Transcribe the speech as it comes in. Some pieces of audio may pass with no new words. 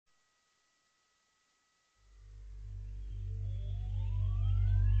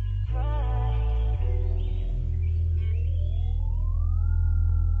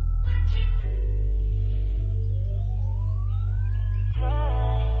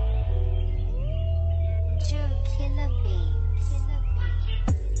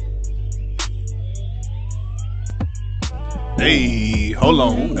Hey, hold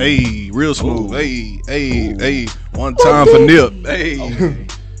on. Hey, real smooth. Hey. One time for Nip. Hey.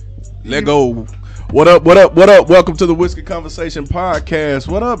 Let go. What up? Welcome to the Whiskey Conversation Podcast.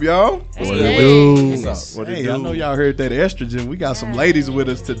 What up, y'all? What Hey, I know y'all heard that estrogen. We got some ladies with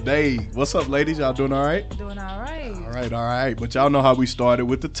us today. What's up, ladies? Y'all doing all right? Doing all right. All right. But y'all know how we started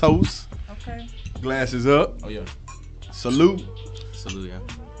with the toast. Okay. Glasses up. Oh, yeah. Salute. Yeah.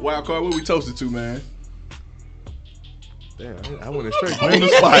 Wild card, what we toasted to, man? Damn, I went straight. On the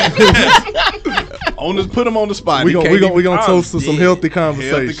spot. Put him on the spot. We gonna toast to some healthy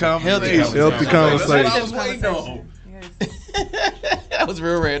conversation. Healthy conversation. That was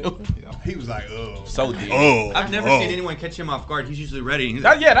real random. He was like, So deep. I've never seen anyone catch him off guard. He's usually ready. He's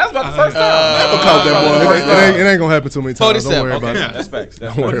like, That was about the first time. Never caught that boy. It ain't gonna happen too many times. Don't worry about it. That's facts.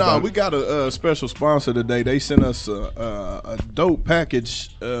 Don't worry No, about it. we got a special sponsor today. They sent us a dope package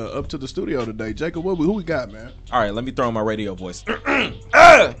up to the studio today. Jacob, who we got, man? All right, let me throw in my radio voice.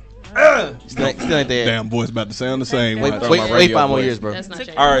 Still ain't there. Damn, boy's about to sound the same. Wait, Throw wait, my wait radio 5 more voice. years, bro. That's not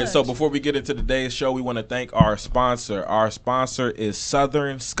changing. All right, so before we get into today's show, we want to thank our sponsor. Our sponsor is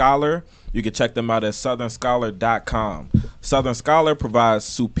Southern Scholar. You can check them out at southernscholar.com. Southern Scholar provides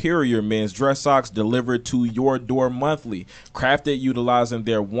superior men's dress socks delivered to your door monthly, crafted utilizing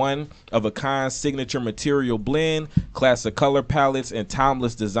their one-of-a-kind signature material blend, classic color palettes, and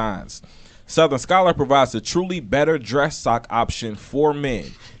timeless designs. Southern Scholar provides a truly better dress sock option for men.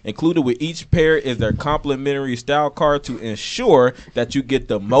 Included with each pair is their complimentary style card to ensure that you get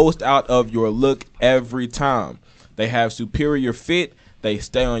the most out of your look every time. They have superior fit, they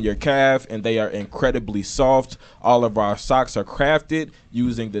stay on your calf, and they are incredibly soft. All of our socks are crafted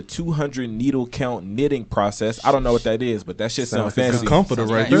using the 200 needle count knitting process. I don't know what that is, but that shit sounds fancy. It's a comforter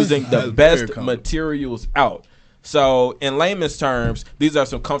right there. Using the That's very best comfortable. materials out. So, in layman's terms, these are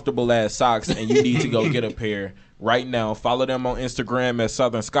some comfortable ass socks, and you need to go get a pair right now. Follow them on Instagram at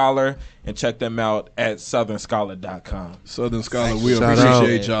Southern Scholar and check them out at southernscholar.com. Southern Scholar, we Shout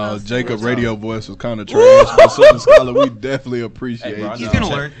appreciate out. y'all. Jacob radio voice was kind of trash, but Southern Scholar, we definitely appreciate Hey, bro, I y'all. he's gonna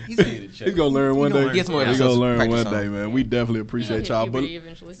learn. He's gonna learn one day. Get some more He's gonna episodes to learn one practice day, on. man. We definitely appreciate y'all. But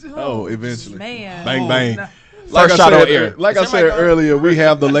Eventually. eventually, Man. bang bang. No. First shot on air. Like I said earlier, we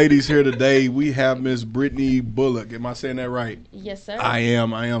have the ladies here today. We have Miss Brittany Bullock. Am I saying that right? Yes, sir. I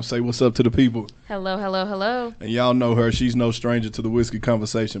am. Say what's up to the people. Hello. And y'all know her. She's no stranger to the Whiskey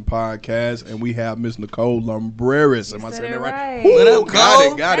Conversation Podcast. And we have Miss Nicole Lumbreris. Am I saying that right? What up,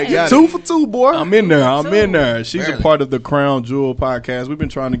 Cole? Got it. 2 for 2, boy. I'm in there. She's a Barely. part of the Crown Jewel Podcast. We've been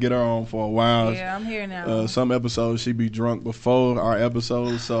trying to get her on for a while. Yeah, I'm here now. Some episodes she be drunk before our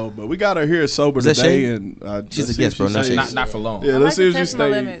episodes. But we got her here sober Is that today. shade? And She's let's a see guest, if bro, she not stays- shade. Not for long. Yeah, I let's like see if to she test my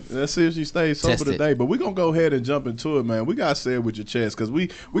stays. limits. Let's see if she stays Test sober it. today. But we're gonna go ahead and jump into it, man. We gotta say it with your chest because we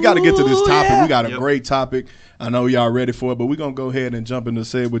got to get to this topic. We got a great topic. I know y'all ready for it, but we're gonna go ahead and jump into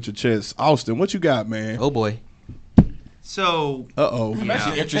say it with your chest. Austin, what you got, man? Oh boy. So I'm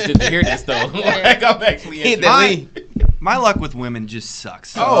actually interested to hear this, though. Like, I'm actually interested. my luck with women just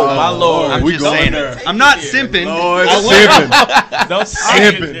sucks. Oh, my Lord. I'm we just going saying. there. I'm not simping. Oh, it's simping. Don't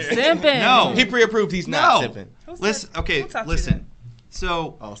Simping. Simping. No. He pre-approved. He's not No. sipping. Listen. Okay. Who taught you Listen.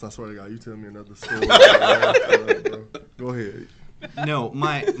 So Austin, I swear to God, you tell me another story. Bro. Go ahead. no,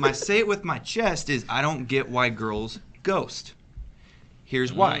 my say it with my chest is I don't get why girls ghost.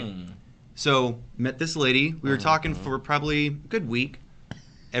 Here's why. So met this lady. We were talking for probably a good week,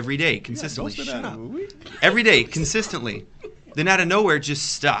 every day consistently. Shut up. Every day consistently. Then out of nowhere, it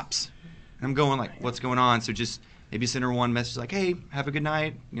just stops. And I'm going like, what's going on? So just maybe send her one message like, hey, have a good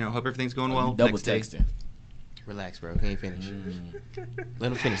night. Hope everything's going well. Double Next day. texting. Relax, bro. He ain't finished.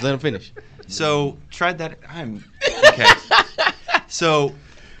 Let him finish. So tried that. I'm okay. So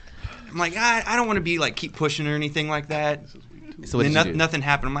I'm like, I don't want to be like keep pushing or anything like that. So what Then did you do? nothing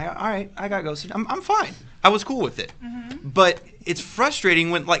happened. I'm like, all right, I got ghosted. I'm fine. I was cool with it. But it's frustrating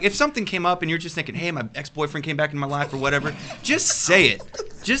when like if something came up and you're just thinking, hey, my ex-boyfriend came back in my life or whatever, just say it.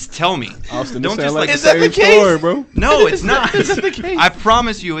 Just tell me. Austin, Don't this sound just like like the same story, bro. No, it's not. I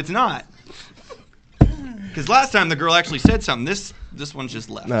promise you, it's not. Because last time the girl actually said something. This one's just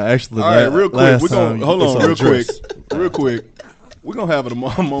left. Nah, actually, All right, real quick. last We're time gonna hold it's on, real quick. dress. Real quick. We're gonna have a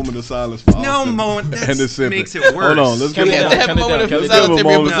moment of silence for No Austin. moment. And the That sipping. makes it worse. Hold on, let's Can give we have a to have a moment Let's of give silence a every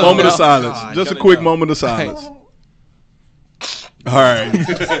moment, episode? moment of No. silence. God, Just a cut it quick down. moment of silence. All right.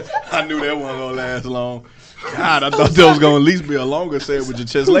 I knew that wasn't gonna last long. God, I thought that was gonna at least be a longer say it with your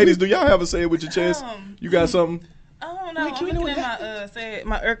chest. Ladies, do y'all have a say it with your chest? You got something? I don't know. I'm looking at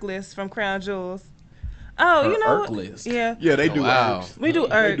my Irk list from Crown Jewels. Oh, you know. Irk list? Yeah. Yeah, they do wow. irks. We do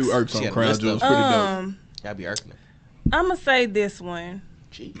They Irks. do irks She on got a Crown list Jewels. of- Pretty dope. Y'all be irking them. I'm gonna say this one.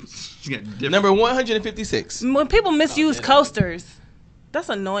 Jeez. She's got different- Number 156. When people misuse coasters, that's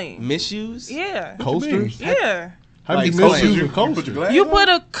annoying. Misuse? Yeah. Coasters? Yeah. How do you Like, misuse you a put coaster? your glass You on? put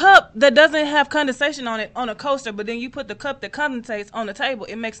a cup that doesn't have condensation on it on a coaster, but then you put the cup that condensates on the table.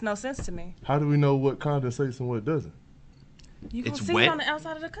 It makes no sense to me. How do we know what condensates and what doesn't? You can It's see wet? it on the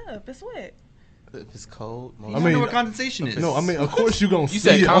outside of the cup. It's wet. If it's cold, You I don't mean- know what condensation is. No, I mean, of course you're going to You see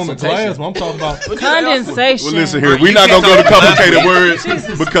said it on the consultation. glass, but I'm talking about... Condensation. Well, listen here. Bro, We're you not can't going to go to talk about complicated that. words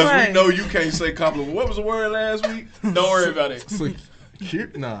Jesus because Christ. we know you can't say compliment. What was the word last week? Don't worry about it.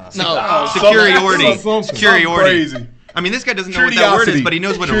 Nah. no. Superiority. Something Superiority. Crazy. I mean, this guy doesn't know what that word is, but he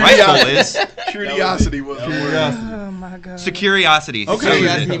knows what a Curiosity. rifle is. Curiosity was the word. Oh my god. Securiosity.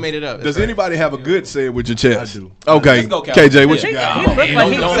 Okay. He made it up. Does anybody have a good say it with your chest? I do. Okay. Let's go, Calvin. KJ, what you He got? looked like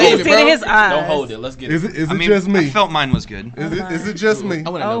Don't he save could it, see it in bro. his eyes. Don't hold it. Let's get Is it. it I mean, just I me? felt mine was good. Is it just me? I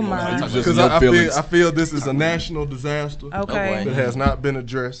want to Oh know more. my. You just Because no I feelings. feel this is a national disaster Okay. that has not been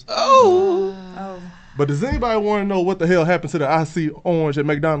addressed. Oh. But does anybody want to know what the hell happened to the IC orange at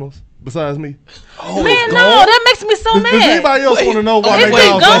McDonald's besides me? Man, no, that makes me so Does mad. anybody else want to know why It's been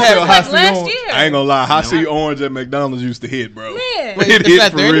McDonald's gone don't since sell like IC last orange? year. I ain't gonna lie. High C orange at McDonald's used to hit, bro. Man. It It's hit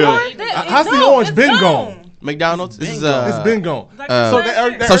not for there real. anymore? High C orange been gone. McDonald's? This is It's been gone. Like Uh, So last that,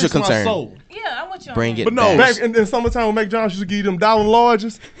 year. that Social hurts my concern. soul. Yeah, I'm with you on Bring that. it But no, back. Back in summertime when McDonald's used to give them $1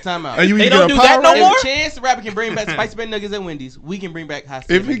 larges, Time out. and you They either don't get a do that Powerade- no more? There's a chance the rapper can bring back spicy McNuggets at Wendy's. We can bring back high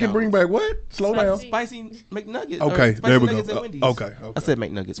If he can bring back what? Slow down. spicy McNuggets. or Okay, spicy there we nuggets go. at Wendy's. Okay. I said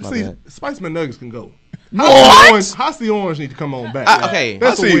McNuggets, my See, bad. Spice McNuggets can go. What? High C orange need to come on back. Okay.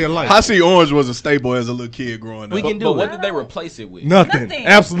 That's a way of life. High C orange was a staple as a little kid growing up. We can do But what it. did they replace it with? Nothing. Nothing.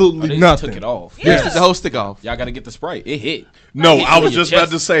 Absolutely Oh, they just nothing. took it off. They just took the whole stick off. Y'all got to get the Sprite. It hit. No, Hit I you was in your just about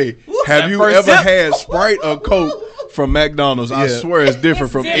chest. to say, have That you first ever sip. had Sprite or Coke from McDonald's? I Yeah. swear it's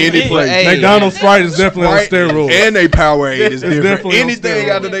different from different. any place. Hey. McDonald's Sprite is definitely on Sprite steroids. and a Powerade is different. definitely on Anything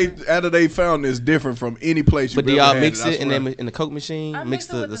steroids. out of they fountain is different from any place. But do you've y'all ever had mix I it in swear. the Coke machine? I Mix mix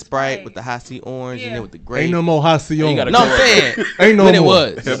it with the the Sprite Sprite. with the high C orange and Yeah. then with the grape. Ain't no more High C You orange. gotta No, I'm saying. Ain't no when it more.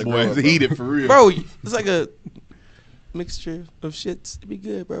 was. That boy is heated for real. Bro, it's like a mixture of shits. It'd be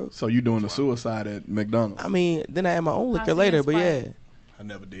good, bro. So you doing a suicide at McDonald's? I mean, then I had my own liquor High C later, and but yeah. Sprite. I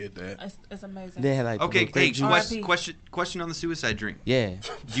never did that. It's amazing. Then I had like the Okay, little hey, grape juice. RIP. question on the suicide drink. Yeah.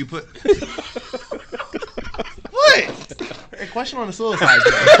 Do you put Hey, question on the suicide.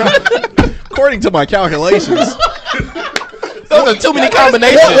 According to my calculations, Those are too many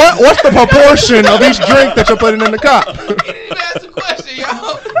combinations. What's the proportion of each drink that you're putting in the cup? That's a question,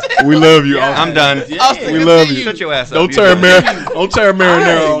 y'all. we love you. Austin. I'm done. Austin, We love you. continue. Shut your ass up. Don't turn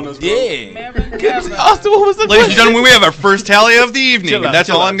marinara on us. Bro. Yeah. Marvin, Marvin. Austin, what was the Ladies and question? gentlemen, we have our first tally of the evening. Chill out, That's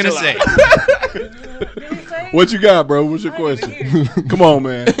chill all out, I'm going to chill say. Did he say? What you got, bro? What's your I didn't question? even hear. Come on,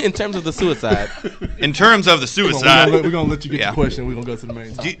 man. In terms of the suicide, In terms of the We're suicide, gonna let you get Yeah. your question. We're gonna go to the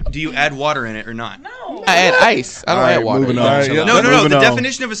main topic. do you add water in it or not? No. I add ice. I don't All right, add water. moving on. All right, Chill yeah. out. No. Moving The on.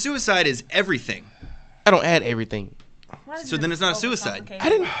 definition of a suicide is everything. I don't add everything. Why did So you then it's not a overcomplicate suicide. it? I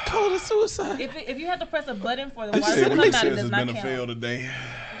didn't call it a suicide. If you had to press a button for the This water shit to come with out, it has does been not a fail count. today.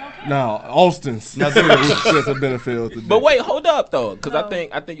 Now, Austin's says a benefit today. But wait, hold up though, because No.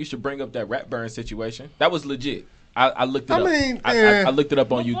 I think you should bring up that rap burn situation. That was legit. I looked it I up. mean, I yeah. looked it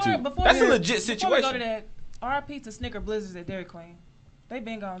up on YouTube. That's a legit Before we go to situation. that, RIP to Snicker Blizzards at Dairy Queen. They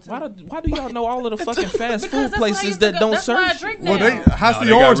been gone too. Why do y'all know all of the fucking fast Because food that's where I places used to that go- don't that's why I serve? drink well, now. they High No, C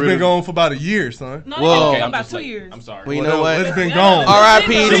they got orange rid been of- gone for about a year, son. No, Whoa. they Okay, been I'm about just 2 late. years. I'm sorry. Well, you know It's what? been Yeah. gone.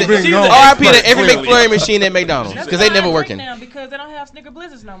 R.I.P. It's to been gone. R.I.P. to every Clearly. McFlurry machine at McDonald's That's because they why I never drink working. now because they don't have Snicker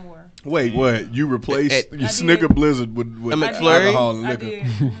Blizzards no more. Wait, what? You replaced I your did. Snicker Blizzard with A I McFlurry? did. alcohol and I liquor. did.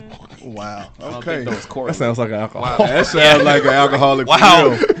 Mhm. Wow. I don't Okay. think that was Corey. That sounds like an alcohol. That sounds like an alcoholic. for Wow.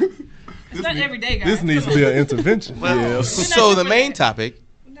 real. It's not every day, guys. This needs to be an intervention. Yeah. So the main topic,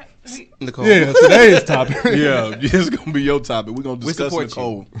 Nicole. Yeah, today's topic. Yeah, it's gonna be your topic. We're gonna We discuss support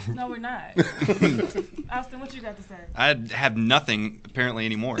Nicole. No, we're not. Austin, what you got to say? I have nothing apparently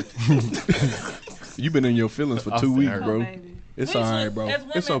anymore. You've been in your feelings for 2 Austin weeks, hurt. bro. Oh, baby. It's We all should- right, bro. As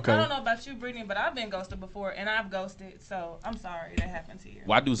women, It's okay. I don't know about you, Brittany, but I've been ghosted before, and I've ghosted, so I'm sorry that happened to you.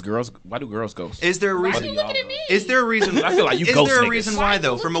 Why do girls ghost? Is there a Why reason? are you looking at me? Is there a reason? I feel like you Is ghost there a niggas. reason Why why you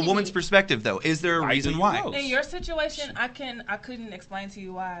though? From a looking at woman's me? perspective though, is there a Why do reason you why? ghost? In your situation, I couldn't explain to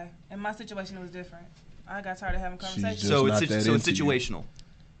you why. In my situation, it was different. I got tired of having conversations. just So not it's that so it's into you. situational.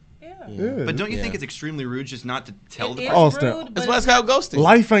 Yeah. Yeah. But don't you think Yeah. it's extremely rude just not to tell the It is person? Austin. rude, but That's why it's called ghosting.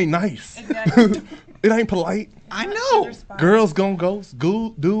 Life ain't nice. Exactly. It ain't polite. I know. Girls gonna ghost.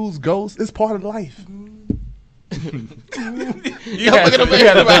 Dudes ghost. It's part of life. You had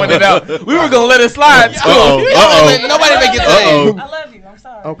to point it out. We were gonna let it slide too. Uh-oh. Uh-oh. Nobody make it Uh-oh. say. I love you. I'm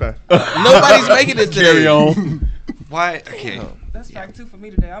Sorry. Okay. Nobody's making it today. Carry on. Why? Okay. That's strike 2 for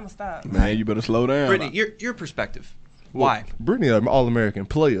me today. I'm gonna stop. Man, you better slow down. Brittany, your perspective. Why? Brittany, an All-American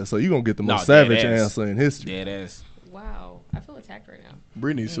player, so you're going to get the most dead savage ass. answer in history. Dead ass. Wow, I feel attacked right now.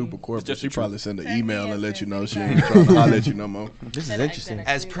 Brittany's super corporate. just She the probably send an Tag me email in, and let you know she tag ain't trying to holler at you no more. This is That interesting.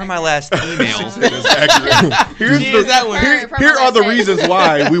 actually As is per my accurate. last email, Here's She is that one. Here are the reasons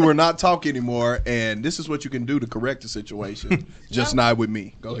why we were not talking anymore, and this is what you can do to correct the situation. Just not with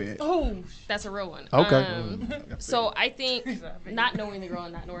me. Go ahead. Oh, that's a real one. Okay. So I think not knowing the girl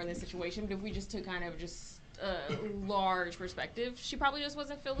and not knowing the situation, but if we just took kind of just a large perspective, she probably just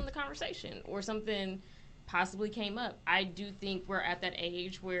wasn't feeling the conversation or something possibly came up. I do think we're at that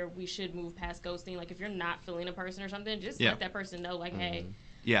age where we should move past ghosting. Like if you're not feeling a person or something, just let that person know like, hey,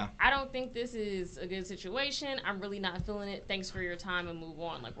 yeah. I don't think this is a good situation. I'm really not feeling it. Thanks for your time and move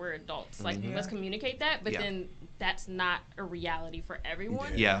on. Like we're adults. Like let's communicate that. But then that's not a reality for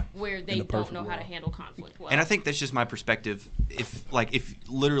everyone. Yeah. Where they don't know how to handle conflict well. And I think that's just my perspective. If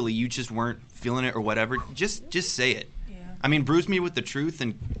literally you just weren't feeling it or whatever, just say it. Yeah. I mean, bruise me with the truth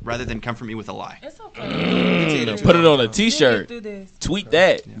and rather than comfort me with a lie. It's okay. Put it on a We'll T-shirt. get through this. Tweet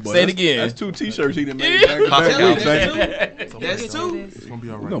that. Boy, Say it that's again. 2 T-shirts he done made back to back Copy weeks, ain't it? out. We'll That's get two. through this. It's going to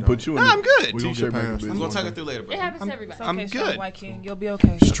be all We're right. gonna dog. put you in I'm good. We gonna T-shirt get making past business. We're gonna talk it through later, bro. It happens to everybody. It's okay, I'm Strong good. White King. You'll be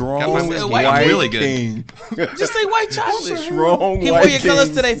okay. Strong Got my- white I'm really good. king. Just say white chocolate. Strong He white wore your king. colors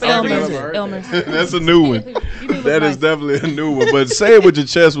today for that Elmer's. reason. Elmer's. That's a new one. You didn't look That is nice. definitely a new one. But Say It With Your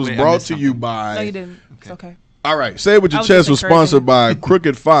Chest was Wait, I brought missed to you No, you by... didn't. It's okay. All right. Say It With I Your was Chest just was sponsored encouraging. by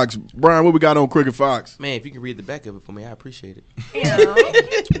Crooked Fox. Brian, what we got on Crooked Fox? Man, if you can read the back of it for me, I appreciate it.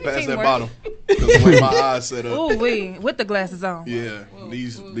 Pass that bottle. 'Cause the way my eyes set up. Ooh, wee. With the glasses on. Yeah,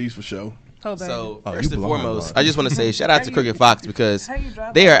 these for sure. Oh, baby. So Oh, first you and blind, foremost, Mark. I just want to say shout out to Crooked Fox because How you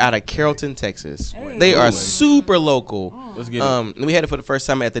drive they by? are out of Carrollton, Texas. Hey. They are Ooh. super local. Let's get it. And we had it for the first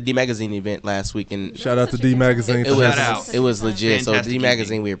time at the D Magazine event last week, and Shout out to D Magazine. it for was Shout having out. us. it was legit. So Fantastic D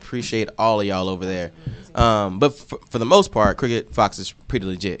Magazine, we appreciate all of y'all over there. But for the most part, Crooked Fox is pretty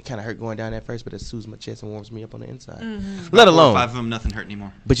legit. Kind of hurt going down at first, but it soothes my chest and warms me up on the inside. Let 4 or alone, 5 of them, nothing hurt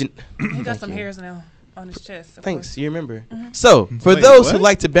anymore. but you. He got some hairs now on his chest. of Thanks, course. you remember. So for Wait, those who what?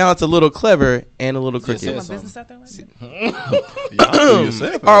 like to balance a little clever and a little crooked, Doing Yes. business out there like that? Y'all do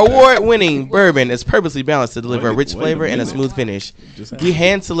yourself our out there. award-winning bourbon is purposely balanced to deliver a rich Wait a flavor and a minute. smooth finish. Just We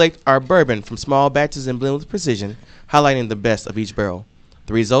hand select our bourbon from small batches and blend with precision, highlighting the best of each barrel.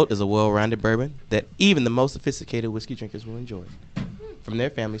 The result is a well-rounded bourbon that even the most sophisticated whiskey drinkers will enjoy, from their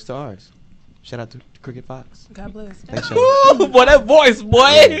families to ours. Shout out to Crooked Fox. God bless. Thanks, y'all. Ooh, boy, that voice,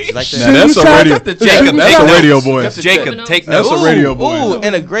 boy. You like Now that? that's a radio. Jacob, That's take a notes. radio voice. Jacob, take That's notes. a radio voice. Ooh,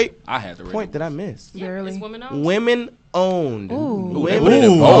 and a great I had the radio. point that I missed. Barely. It's women owned. Women owned. Ooh. Women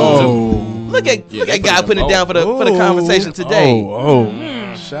Ooh. owned. Look at Yeah, that they guy put putting it down for the conversation today.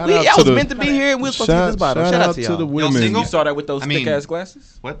 Shout I out to was the meant to be here and we were supposed to get this bottle. Shout out to the y'all. women. single? You saw that with those I mean- thick ass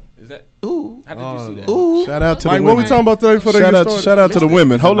glasses? What? Is that? Ooh. How did you see that? Ooh. Shout out to Mike, the what we women. talking about today before they Shout get out, started? shout out to the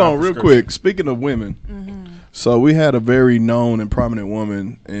women. Hold Not on, real prescription. quick. Speaking of women, so we had a very known and prominent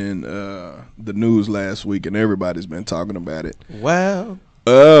woman in the news last week, and everybody's been talking about it. Wow.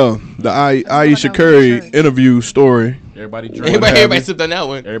 The Aisha Curry interview story. Everybody drink. Everybody sipped on that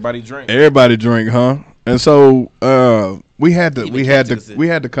one. Everybody drink. Everybody drink, huh? And so we had to Even Ken took a sip. we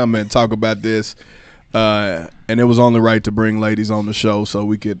had to come and talk about this, and it was only right to bring ladies on the show so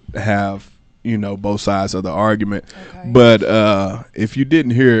we could have both sides of the argument. Okay. But if you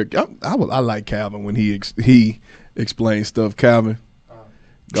didn't hear, I like Calvin when he explains stuff. Calvin,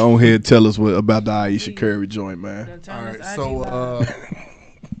 go ahead, tell us about the Aisha Curry joint, man. Done turned All right, this IG so live.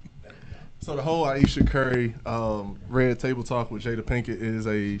 so the whole Aisha Curry Red Table Talk with Jada Pinkett is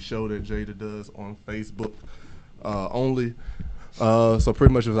a show that Jada does on Facebook only. So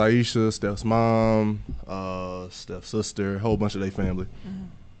pretty much it was Aisha, Steph's mom, Steph's sister, a whole bunch of their family.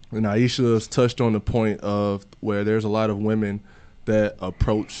 And Aisha's touched on the point of where there's a lot of women that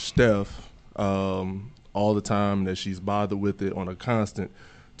approach Steph all the time, that she's bothered with it on a constant,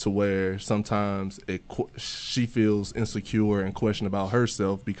 to where sometimes she feels insecure and question about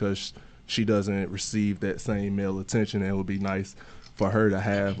herself because she doesn't receive that same male attention, and it would be nice for her to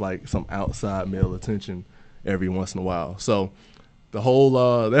have like some outside male attention every once in a while. So the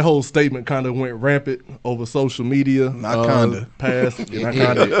whole that whole statement kind of went rampant over social media. Not kinda. Not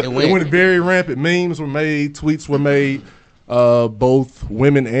kinda. It It went. went very rampant. Memes were made, tweets were made. Both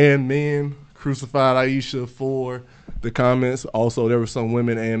women and men crucified Aisha for the comments. Also, there were some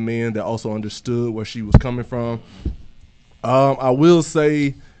women and men that also understood where she was coming from. I will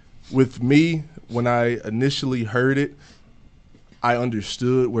say, with me, when I initially heard it, I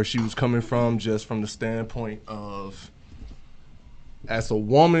understood where she was coming from, just from the standpoint of as a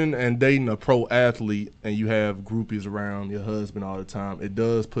woman and dating a pro athlete and you have groupies around your husband all the time, it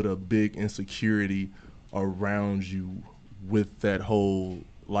does put a big insecurity around you with that whole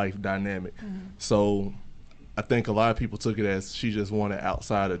life dynamic. So I think a lot of people took it as she just wanted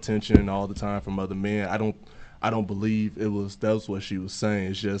outside attention all the time from other men. I don't believe that's what she was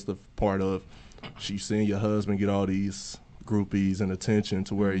saying. It's just a part of she's seeing your husband get all these groupies and attention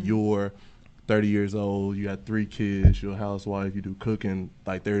to where you're 30 years old, you got 3 kids, you're a housewife, you do cooking,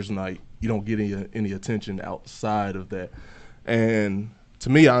 like there's like you don't get any attention outside of that. And to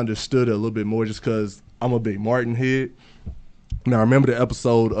me, I understood it a little bit more just because I'm a big Martin head. Now, I remember the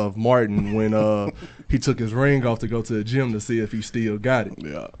episode of Martin when he took his ring off to go to the gym to see if he still got it.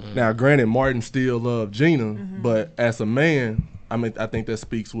 Yeah. Now, granted, Martin still loved Gina, but as a man, I mean, I think that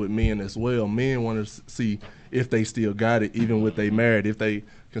speaks with men as well. Men want to see if they still got it, even with they married, if they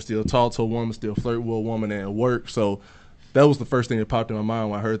can still talk to a woman, still flirt with a woman and work. So that was the first thing that popped in my mind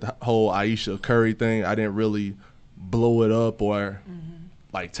when I heard the whole Ayesha Curry thing. I didn't really blow it up or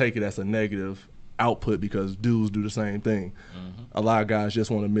like take it as a negative output because dudes do the same thing. A lot of guys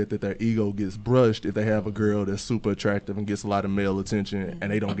just want to admit that their ego gets brushed if they have a girl that's super attractive and gets a lot of male attention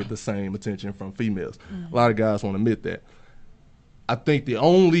and they don't get the same attention from females. A lot of guys want to admit that. I think the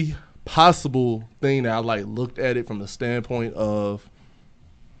only possible thing that I like looked at it from the standpoint of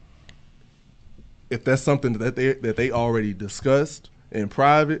if that's something that they already discussed in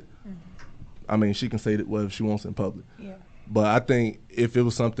private, I mean, she can say that whatever she wants in public. Yeah. But I think if it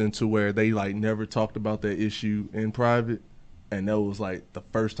was something to where they like never talked about that issue in private, and that was like the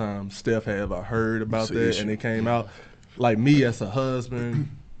first time Steph had ever heard about that, and it came out, like me as a husband,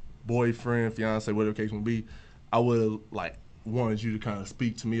 boyfriend, fiance, whatever the case may be, I would have like wanted you to kind of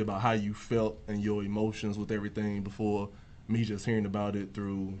speak to me about how you felt and your emotions with everything before me just hearing about it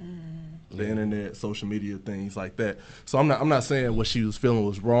through the internet, social media, things like that. So I'm not saying what she was feeling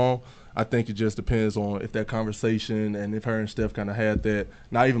was wrong. I think it just depends on if that conversation and if her and Steph kind of had that,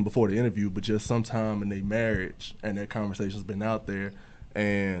 not even before the interview, but just sometime in their marriage and that conversation's been out there.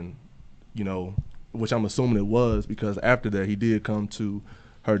 And, you know, which I'm assuming it was because after that he did come to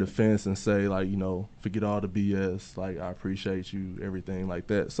her defense and say, like, you know, forget all the BS, like, I appreciate you, everything like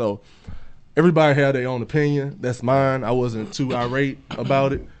that. So everybody had their own opinion. That's mine. I wasn't too irate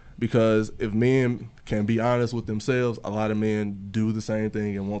about it because if men can be honest with themselves, a lot of men do the same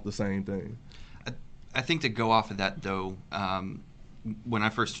thing and want the same thing. I think to go off of that, though, when I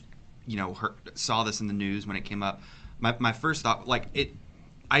first, saw this in the news when it came up, my first thought,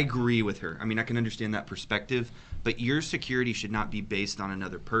 I agree with her. I mean, I can understand that perspective, but your security should not be based on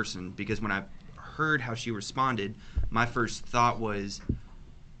another person because when I heard how she responded, my first thought was,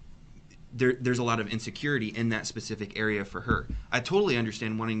 there's a lot of insecurity in that specific area for her. I totally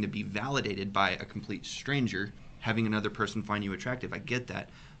understand wanting to be validated by a complete stranger, having another person find you attractive. I get that.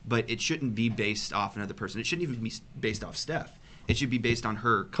 But it shouldn't be based off another person. It shouldn't even be based off Steph. It should be based on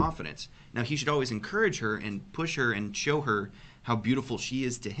her confidence. Now, he should always encourage her and push her and show her how beautiful she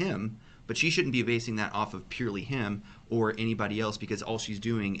is to him, but she shouldn't be basing that off of purely him or anybody else because all she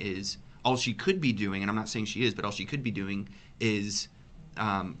could be doing, and I'm not saying she is, but all she could be doing is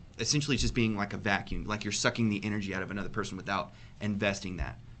essentially just being like a vacuum, like you're sucking the energy out of another person without investing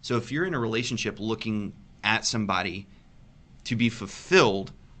that. So if you're in a relationship looking at somebody to be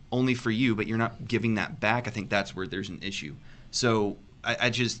fulfilled only for you, but you're not giving that back, I think that's where there's an issue. So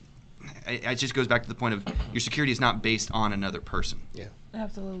it just goes back to the point of your security is not based on another person. Yeah.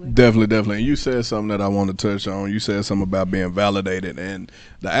 Absolutely. Definitely. And you said something that I want to touch on. You said something about being validated. And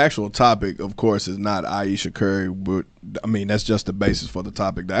the actual topic, of course, is not Ayesha Curry, but, I mean, that's just the basis for the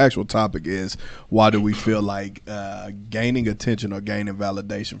topic. The actual topic is why do we feel like gaining attention or gaining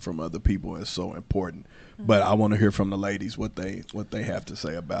validation from other people is so important. But I want to hear from the ladies what they have to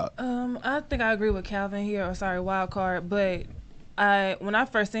say about. I think I agree with Calvin here, Wildcard. But when I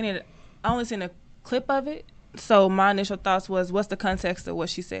first seen it, I only seen a clip of it. So my initial thoughts was, what's the context of what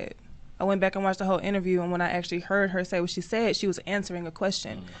she said? I went back and watched the whole interview, and when I actually heard her say what she said, she was answering a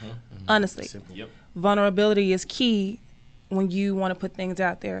question. Honestly, vulnerability is key when you want to put things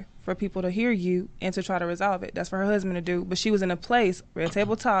out there for people to hear you and to try to resolve it. That's for her husband to do. But she was in a place, Red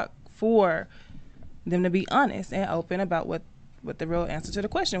Table Talk, for them to be honest and open about what the real answer to the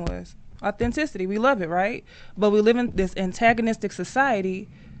question was. Authenticity, we love it, right? But we live in this antagonistic society,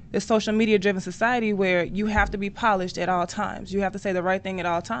 this social media driven society where you have to be polished at all times. You have to say the right thing at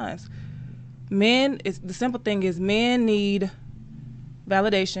all times. The simple thing is men need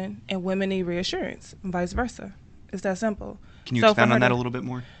validation and women need reassurance and vice versa. It's that simple. Can you expand on that a little bit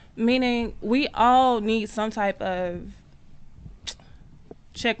more? Meaning we all need some type of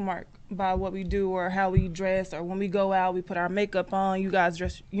check mark by what we do or how we dress, or when we go out, we put our makeup on. You guys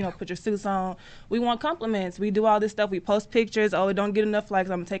dress, put your suits on. We want compliments. We do all this stuff. We post pictures. Oh, it don't get enough likes.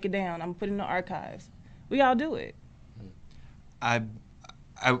 I'm gonna take it down. I'm gonna put it in the archives. We all do it.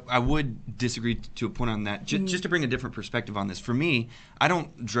 I would disagree to a point on that. Just to bring a different perspective on this. For me, I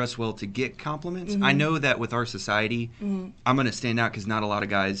don't dress well to get compliments. I know that with our society, I'm going to stand out because not a lot of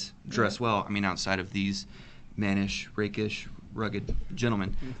guys dress well. I mean, outside of these mannish, rakish, rugged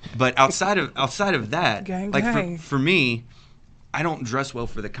gentlemen. But outside of that, Gang, like gang. for me, I don't dress well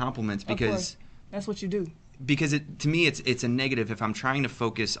for the compliments Of because course. That's what you do. to me it's a negative. If I'm trying to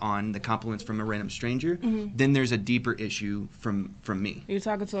focus on the compliments from a random stranger, then there's a deeper issue from me. You're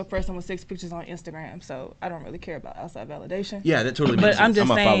talking to a person with 6 pictures on Instagram, so I don't really care about outside validation. Yeah, that totally But makes I'm sense.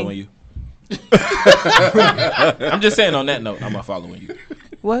 just I'm saying. unfollowing you. I'm just saying on that note, I'm unfollowing you.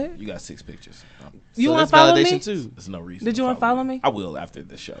 What? You got 6 pictures. You So want that's to follow validation me? too. There's no reason. Did to you unfollow me? I will after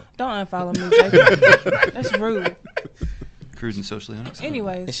the show. Don't unfollow me, Jacob. That's rude. Cruising socially on it.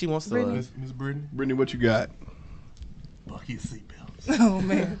 Anyways. And she wants to. Brittany. Miss Brittany, Brittany, what you got? buckle your seatbelts. Oh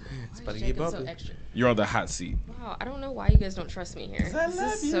man. It's about to Jacob get so bumpy. extra. You're on the hot seat. Wow, I don't know why you guys don't trust me here.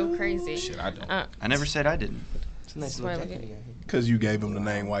 This is so crazy. Shit, I don't. I never said I didn't. It's a nice That's little why I jacket look you got here. Because you gave him the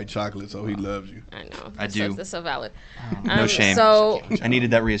name White Chocolate, so he loves you. I know. I do. That's so valid. No shame. So, I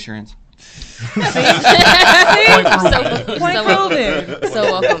needed that reassurance. Point proven. so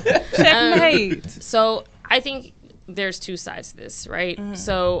welcome. Checkmate. So I think there's two sides to this, right?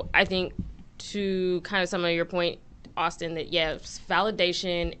 So I think to kind of some of your point, Austin, that yes,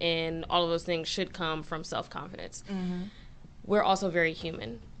 validation and all of those things should come from self-confidence. We're also very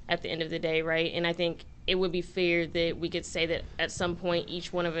human at the end of the day, right? And I think it would be fair that we could say that at some point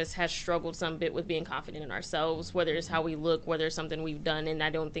each one of us has struggled some bit with being confident in ourselves, whether it's how we look, whether it's something we've done, and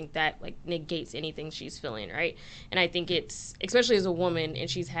I don't think that like negates anything she's feeling, right? And I think it's, especially as a woman and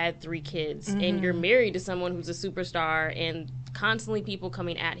she's had 3 kids and you're married to someone who's a superstar and constantly people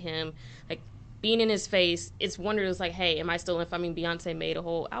coming at him, like being in his face, it's wondrous like, hey, am I still enough? I mean, Beyonce made a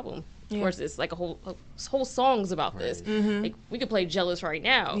whole album towards this, like a whole songs about this. Like we could play Jealous right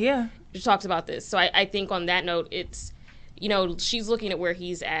now. Yeah. She talks about this. So I think on that note, it's, you know, she's looking at where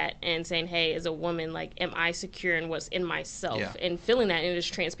he's at and saying, hey, as a woman, like, am I secure in what's in myself? Yeah. And feeling that, and it is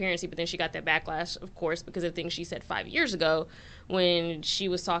transparency. But then she got that backlash, of course, because of things she said 5 years ago when she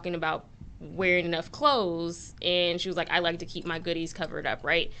was talking about wearing enough clothes. And she was like, I like to keep my goodies covered up,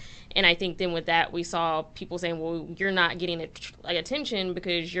 right? And I think then with that, we saw people saying, well, you're not getting like attention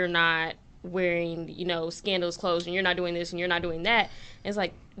because you're not wearing, you know, scandalous clothes and you're not doing this and you're not doing that. And it's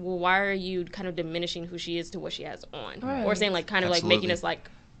like, well, why are you kind of diminishing who she is to what she has on? Right. Or saying like kind of like making Absolutely. us like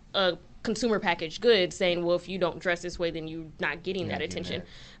a consumer packaged good, saying, well, if you don't dress this way, then you're not getting that attention.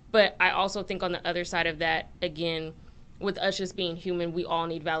 But I also think on the other side of that, again, with us just being human, we all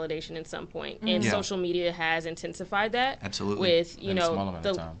need validation at some point. And Yeah. social media has intensified that. Absolutely. With, you In a know, small amount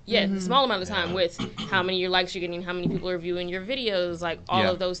of time. small amount of time with how many your likes you're getting, how many people are viewing your videos, like all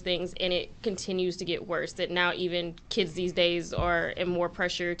Yeah. of those things. And it continues to get worse that now even kids these days are in more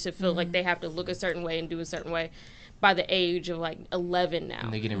pressure to feel like they have to look a certain way and do a certain way by the age of like 11 now.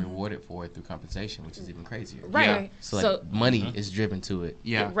 And they're getting rewarded for it through compensation, which is even crazier. Right. Yeah. So, like, money is driven to it.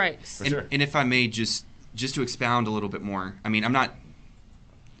 Yeah. Right. And if I may just to expound a little bit more, I mean, I'm not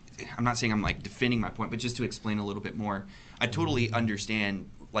saying I'm like defending my point, but just to explain a little bit more, I totally understand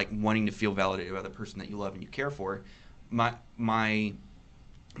like wanting to feel validated by the person that you love and you care for. My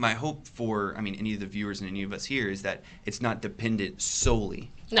hope for, I mean, any of the viewers and any of us here is that it's not dependent solely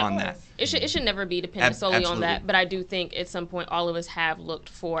on that. It should never be dependent solely on absolutely. that. But I do think at some point all of us have looked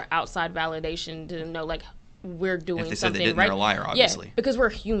for outside validation to know like we're doing If they said something they didn't, right. they're a liar, obviously. Yeah, because we're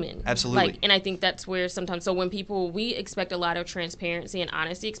human. Absolutely. Like, and I think that's where sometimes, so when we expect a lot of transparency and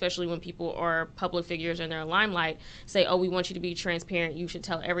honesty, especially when people are public figures in their limelight, say, oh, we want you to be transparent, you should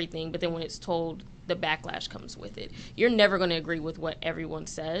tell everything. But then when it's told, the backlash comes with it. You're never going to agree with what everyone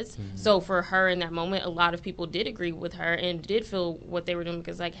says. So for her in that moment, a lot of people did agree with her and did feel what they were doing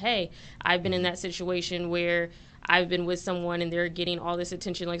because like, hey, I've been in that situation where I've been with someone and they're getting all this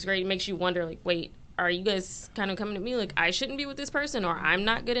attention. Like, it's great. It makes you wonder, like, wait, are you guys kind of coming to me like I shouldn't be with this person or I'm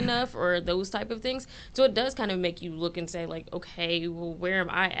not good enough or those type of things? So it does kind of make you look and say like, okay, well, where am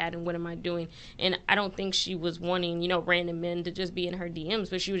I at and what am I doing? And I don't think she was wanting, you know, random men to just be in her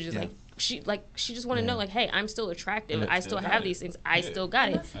DMs, but she was just she just wanted to know like, hey, I'm still attractive. I still have these things. I still got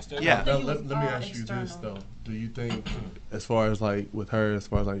it. Yeah. Now, let me ask you this though: do you think, as far as like with her, as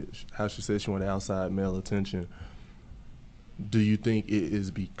far as like how she said she wanted outside male attention, do you think it is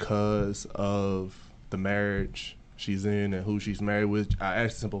because of the marriage she's in and who she's married with? I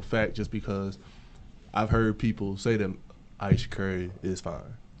ask the simple fact just because I've heard people say that Aisha Curry is fine.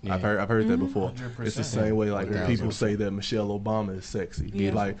 Yeah. I've heard that before. 100%. It's the same way like when 1000%. people say that Michelle Obama is sexy.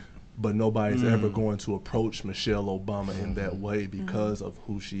 Yeah. Like, but nobody's ever going to approach Michelle Obama in that way because of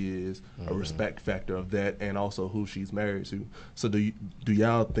who she is, a respect factor of that, and also who she's married to. So do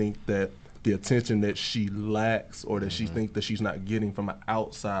y'all think that the attention that she lacks or that she thinks that she's not getting from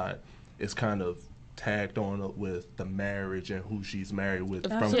outside is kind of tagged on with the marriage and who she's married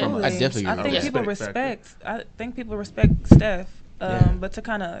with? Absolutely. I definitely I agree think with people respect factor. respect. I think people respect Steph. Yeah. But to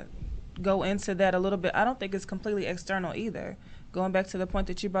kind of go into that a little bit, I don't think it's completely external either. Going back to the point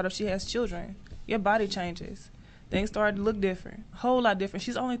that you brought up, she has children. Your body changes. Things start to look different, a whole lot different.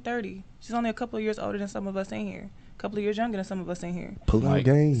 She's only 30. She's only a couple of years older than some of us in here. A couple of years younger than some of us in here. Pulling Like,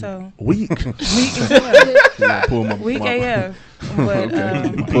 game. So Weak. weak as hell. Pull my, Weak my- AF. But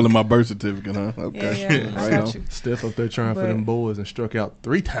Okay. Pulling my birth certificate, huh? Okay. yeah, I Right got on. you. Steph up there trying for But- them boys and struck out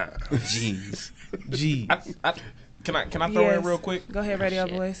 3 times. Jeez. Jeez. Can I throw in Yes. real quick? Go ahead, radio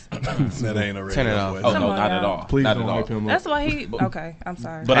boys. That ain't a Turn it off. boy. Oh Come no, on, not at y'all. all. Please not don't at all. hype him up. That's why he. Okay, I'm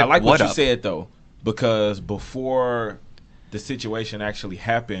sorry. But I like what What you up? said though, because before the situation actually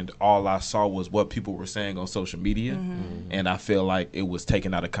happened, all I saw was what people were saying on social media, and I feel like it was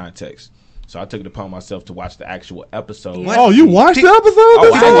taken out of context. So I took it upon myself to watch the actual episode. What? Oh, you watched the episode? Oh,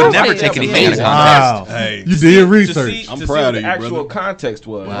 That's I I would watched never it. take Yeah, anything out of yeah. context. Wow. Hey, You To did research. see, I'm to proud see of what you, the actual brother. context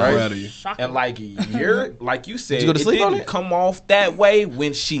was, I'm right? proud of you. And like like you said, you go to it sleep on didn't it? come off that way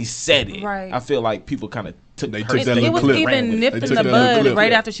when she said it. Right. I feel like people kind of took They her took that statement It little was clip. ran even with it. nipped They in took the that little bud clip.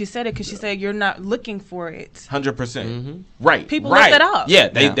 right after she said it because she said you're not looking for it. 100%. Right. People right. left that out. Yeah,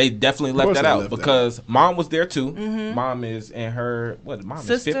 they, Yeah. they definitely left course that they out left that because mom was there too. Mom is in her mom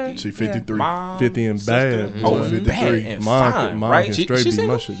Sister. is 50. She 53. Mom, 50 and sister, bad. Oh, boy. and bad and fine, Mom right? can She straight be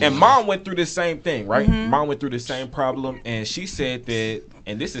single? mushy. And mom went through the same thing, right? Mom went through the same problem, and she said that,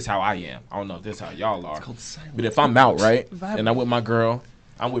 and this is how I am. I don't know if this is how y'all are, but if I'm out, right, and I'm with my girl,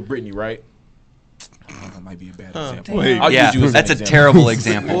 I'm with Brittany, right? That might be a bad example. Wait, I'll Yeah, use you as an that's a example. terrible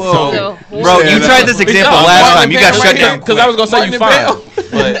example. So, Bro, you tried this example last time. You got shut down. Because I was gonna say you fine,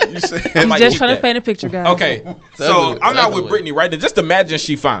 but You said I might Just keep trying to that. paint a picture, guys. Okay, so I'm not with ugly. Brittany, right? Just imagine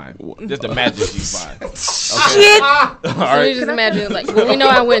she fine. Just imagine she's fine. Okay. Shit. All so you right. just imagine, like, well, we know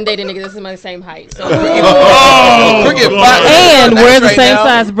I wouldn't date a nigga that's my same height. So, Cricket fight. And wear the Right same now.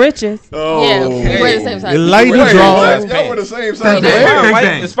 size britches. yeah, we wear the same size. Your lady Wear draw. size Y'all were the pants. same size. It's It's fine, Mike.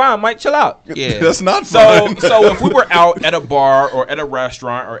 Bang. It's fine, Mike. Chill out. Yeah. That's not So, fun. so if we were out at a bar or at a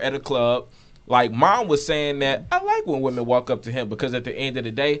restaurant or at a club, like mom was saying that I like when women walk up to him because at the end of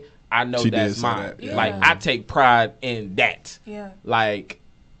the day, I know She did that's say mine. that, yeah. Like I take pride in that. Yeah. Like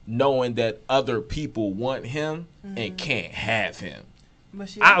knowing that other people want him and can't have him. But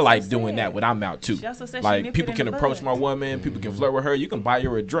she I also like doing said- that when I'm out too. She also said she Like nipped people it can in the approach bud. my woman, people can flirt with her. You can buy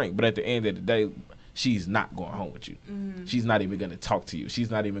her a drink, but at the end of the day, she's not going home with you. She's not even going to talk to you. She's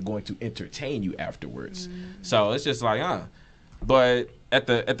not even going to entertain you afterwards. So it's just like, But at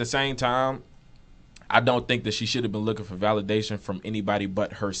the same time, I don't think that she should have been looking for validation from anybody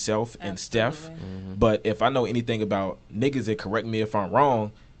but herself and Steph. But if I know anything about niggas, and correct me if I'm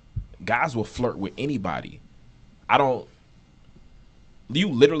wrong, guys will flirt with anybody. You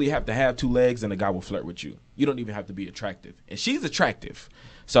literally have to have 2 legs and a guy will flirt with you. You don't even have to be attractive. And she's attractive.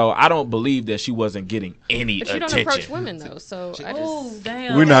 So I don't believe that she wasn't getting any But you don't attention. approach women though, so I Oh, just.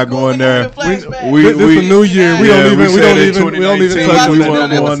 damn. We're not going there. This is a new year. We Yeah, don't we even said in touch on it 2019. no We more.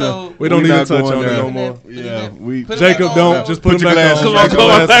 weren't going there. We don't We even not touch going on it there. no more. Yeah, we Jacob, don't just put Put them your back on. glasses Put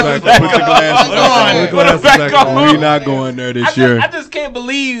your back glasses on. back Put your glasses on. back on. Put your glasses back on. We not going there this I year. just can't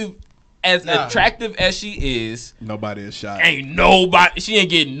believe, as attractive as she is, Nobody is shot. ain't nobody. She ain't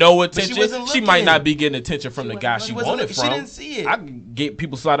getting no attention. wasn't She might looking. not be getting attention from the guy she wasn't wanted looking. from. She didn't see it. I get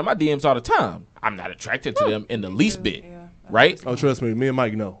people sliding my DMs all the time. I'm not attracted to them in the least bit. Right? Oh, trust me. Me and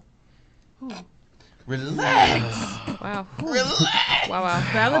Mike know. Relax. Wow. Relax. Wow.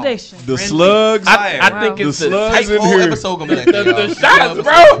 Validation. The slugs. I think The it's the slugs type in Whole here. episode gonna be like the, that, the y'all. shots, This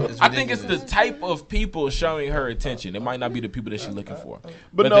bro. episode is I think it's the ridiculous. type of people showing her attention. It might not be the people that she's looking for.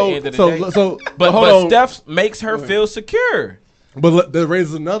 But at no, the end of the day, But hold but on. Steph makes her feel secure. But that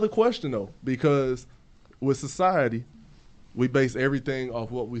raises another question though, because with society, we base everything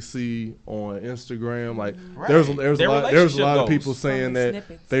off what we see on Instagram. Like there's a Their lot of relationship people goals. saying From that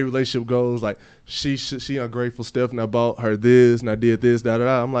snippets. their relationship goes like she ungrateful Steph and I bought her this and I did this da da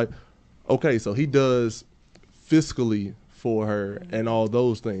da. I'm like, okay, so he does fiscally for her and all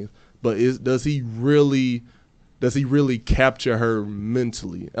those things, but does he really capture her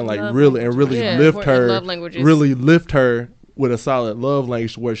mentally and like Love really Yeah, lift important her love languages. really lift her with a solid love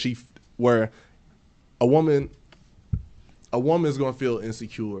language where a woman is going to feel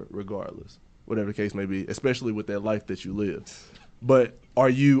insecure regardless, whatever the case may be, especially with that life that you live. but are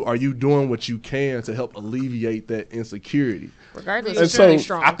you doing what you can to help alleviate that insecurity? Regardless, And he's really so,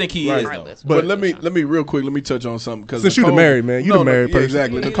 strong. I think he is, though. Regardless. But let me real quick. Let me touch on something because Since you the married man, you the married person.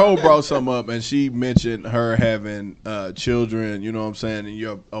 Exactly. Nicole brought something up, and she mentioned her having children. You know what I'm saying?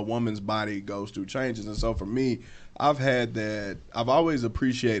 And a woman's body goes through changes, and so for me, I've had that. I've always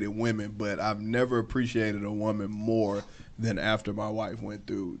appreciated women, but I've never appreciated a woman more than after my wife went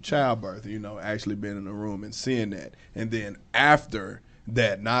through childbirth. You know, actually being in the room and seeing that, and then after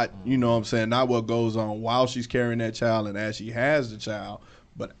that, not, you know what I'm saying, not what goes on while she's carrying that child and as she has the child,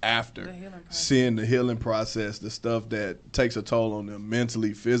 but after seeing the healing process, the stuff that takes a toll on them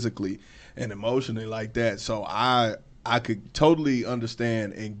mentally, physically, and emotionally like that. So I could totally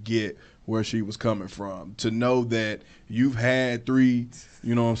understand and get where she was coming from. To know that you've had 3,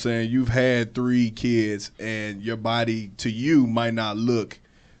 you know what I'm saying, you've had 3 kids and your body to you might not look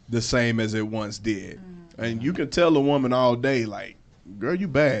the same as it once did. And you can tell a woman all day, like, girl, you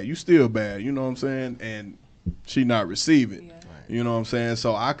bad. You still bad. You know what I'm saying? And she not receive it. Yeah. You know what I'm saying?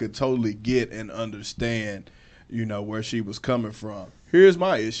 So I could totally get and understand, you know, where she was coming from. Here's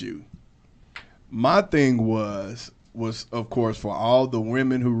my issue. My thing was of course, for all the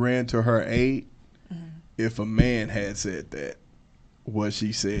women who ran to her aid, if a man had said that, what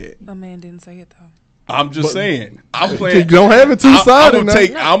she said. A man didn't say it, though. I'm just saying. I'm playing. You don't have it two-sided.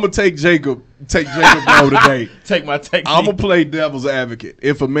 I'm gonna take Jacob Blow today. Take my technique. I'm gonna play devil's advocate.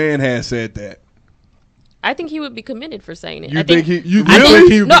 If a man had said that, I think he would be commended for saying it. You I think think he? You I really?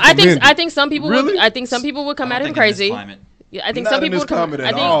 think, no, I think some people Really? would. I think some people would come at him crazy. Yeah, I think not some in people this would come. comment I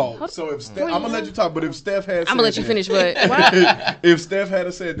at think. all. So if Steph, I'm gonna let you talk, but if Steph had, I'm gonna let you finish, but if Steph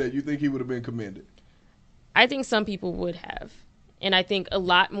had said that, you think he would have been commended? I think some people would have, and I think a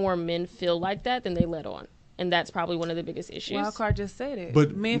lot more men feel like that than they let on, and that's probably one of the biggest issues. Wildcard just said it.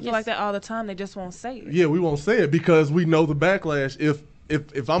 But- men feel like that all the time. They just won't say it. Yeah, we won't say it because we know the backlash.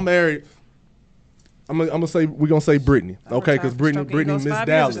 If I'm married, I'm gonna say we're gonna say Brittany, okay? Because Brittany Miss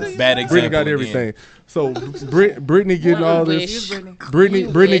Dallas, Bad example. Brittany got again. everything. So Brittany getting Well, all you this, wish. Brittany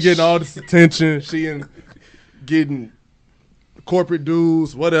You getting wish. all this attention. She and getting corporate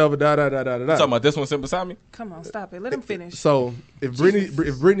dues, whatever. Talking about this one sitting beside me? Come on, stop it. Let him finish. So if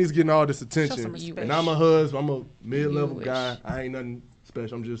Brittany's getting all this some attention, respect. and I'm a husband, I'm a mid-level wish. guy. I ain't nothing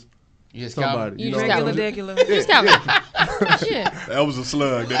special. I'm just You just somebody. You know just what I'm Regular, saying? regular. Just Calvin. Yeah. That was a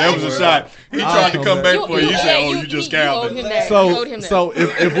slug. That was a shot. He tried to come back for you. You said, "Oh, you just You owed Calvin." him that. You owed him that. So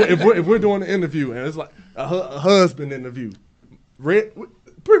if we're doing an interview and it's like a husband interview,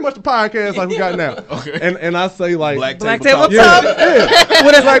 pretty much the podcast like we got now. Okay. And I say like Black tabletop. table yeah, talk. yeah.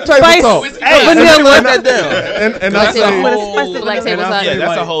 What is like table Spice. talk? Vanilla. And I say Black table talk. Yeah,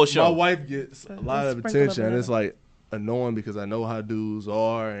 that's a like, whole show. My wife gets a lot of Sprinkle attention, of and it's vanilla. like annoying because I know how dudes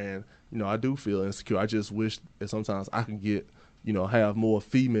are, and you know I do feel insecure. I just wish that sometimes I can get have more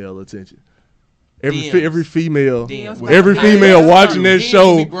female attention. DMs. Every female, DMs. every female watching this DMs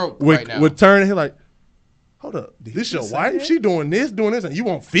show be broke right now. would turn here like, hold up, this your wife? She doing this, and you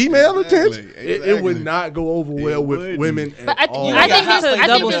want female Exactly, attention? It would exactly. not go over well with wouldn't. women But at all. I think That's a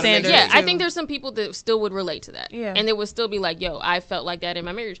double there's, standard, yeah, I too. think there's some people that still would relate to that. Yeah. And they would still be like, yo, I felt like that in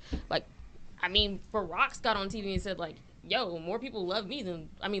my marriage. Like, I mean, Barack's got on TV and said, like, yo, more people love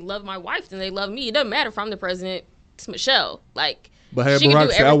my wife than they love me. It doesn't matter if I'm the president. It's Michelle. Like, But had she can Barack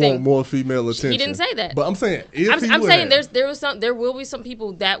do say, I everything. want more female attention. He didn't say that. But I'm saying, if I'm saying there will be some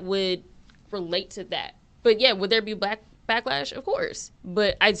people that would relate to that. But yeah, would there be backlash? Of course.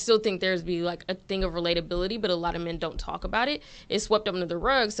 But I still think there's be like a thing of relatability, but a lot of men don't talk about it. It's swept under the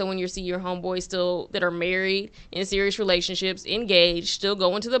rug. So when you see your homeboys still that are married, in serious relationships, engaged, still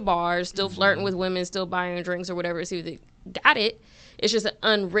going to the bars, still flirting with women, still buying drinks or whatever, see if they got it. It's just an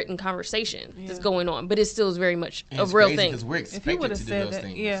unwritten conversation that's going on, but it still is very much a real thing. Because we're he expected would've to do said those that,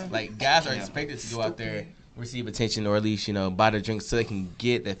 things. yeah. Like guys are expected to go out there, receive attention, or at least buy the drinks so they can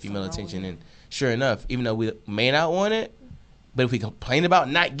get that female attention. And sure enough, even though we may not want it, but if we complain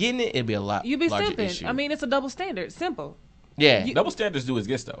about not getting it, it'd be a lot You be larger simping. issue. I mean, it's a double standard. Simple. yeah. Double standards do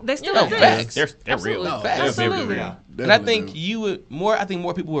exist, though. They still No, exist. facts. They're real. Absolutely. No, They're facts. very Absolutely. real. And I think I think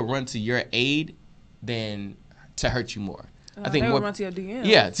more people would run to your aid than to hurt you more. I think they more would run to your DM.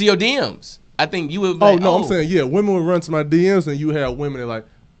 Yeah, to your DMs. I think you would. Oh no, I'm saying women would run to my DMs, and you have women that like,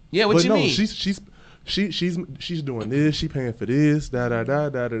 Yeah, what but you no, mean? she's doing this, she paying for this,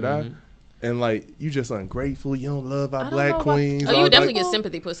 and like you just ungrateful. You don't love our don't black know why- queens. Oh, you all would definitely that. get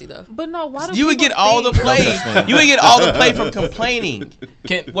sympathy pussy though. But no, why do You would people get all the think- play. You would get all the play from complaining.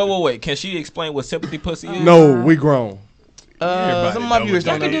 Wait. Can she explain what sympathy pussy is? No, we grown. Everybody Some of my know viewers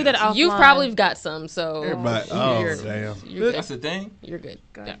what don't You can know. do that offline. You've probably got some, so Everybody. you're, Oh, damn. you're good. That's the thing. You're good.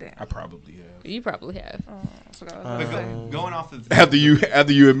 God Yeah. damn. I probably have. You probably have. Oh, I forgot what I was But gonna say. going off of After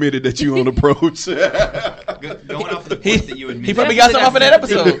you admitted that you on approach. going off of the point that you had mentioned. He probably got some off of that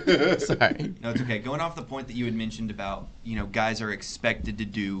episode. Sorry. No, it's okay. Going off the point that you had mentioned about, guys are expected to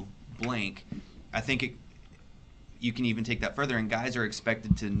do blank, I think you can even take that further, and guys are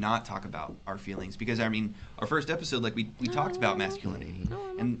expected to not talk about our feelings because, I mean, our first episode, like we talked about masculinity,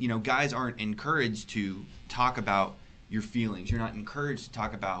 and, guys aren't encouraged to talk about your feelings. You're not encouraged to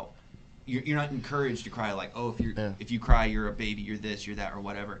talk about, you're not encouraged to cry like, oh, if you cry, you're a baby, you're this, you're that, or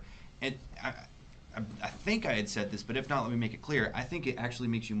whatever. And I think I had said this, but if not, let me make it clear. I think it actually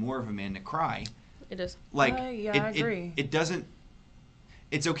makes you more of a man to cry. It is. Like, Yeah, I agree. It doesn't.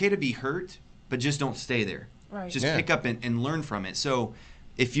 It's okay to be hurt, but just don't stay there. Right. Just Yeah. pick up and learn from it. So,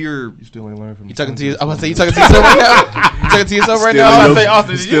 if you're You still ain't learning from. You talking to you? I was say you talking to yourself right now. You talking to yourself right now? I was say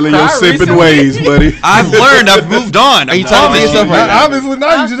Austin, did Still you in your cry sipping recently? ways, buddy. I've learned. I've moved on. Are you talking to yourself right now? Obviously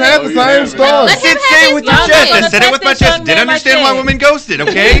not. You just had the Oh, same yeah, story. I Let didn't him say have it with his my young chest. man. I said it with my Let this chest. young Didn't man like understand why that. women ghosted.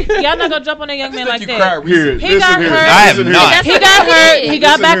 Okay. Y'all not gonna jump on a young man like you cry that. Here, He listen got here. hurt. I am Listen not. here. He got hurt. He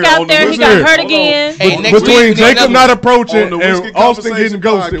got Listen back here, out on the there. He listen got here. hurt Hold on. again. Hey, next Between week, we doing Jacob another not one. approaching On the Whiskey and Austin Conversation getting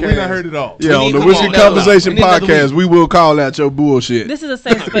ghosted, we podcast. not heard it all. Yeah, on the Come Whiskey on, another one. Conversation We need another podcast, we will call out your bullshit. This is a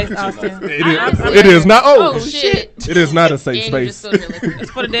safe space, Austin. It is not. Oh, Oh, shit. it is not a safe And you space. just spilled your liquor.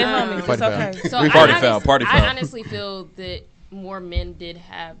 It's for the dead homies. Party It's okay. So Party I foul, party foul. I honestly feel that more men did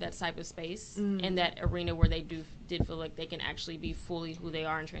have that type of space in that arena where they did feel like they can actually be fully who they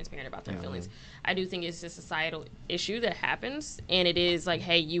are and transparent about their feelings. I do think it's a societal issue that happens, and it is like,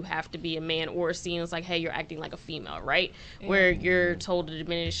 hey, you have to be a man, or seen as like, hey, you're acting like a female, right? Where you're told to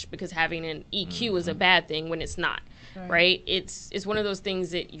diminish because having an EQ is a bad thing when it's not. Right. It's one of those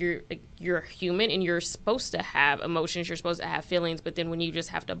things that you're human and you're supposed to have emotions, you're supposed to have feelings, but then when you just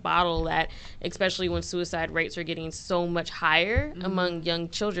have to bottle that, especially when suicide rates are getting so much higher among young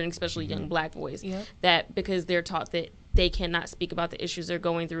children, especially young black boys, that because they're taught that they cannot speak about the issues they're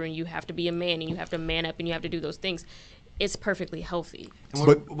going through and you have to be a man and you have to man up and you have to do those things. It's perfectly healthy.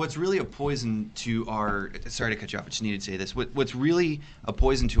 And what's really a poison to our, sorry to cut you off, I just needed to say this. What's really a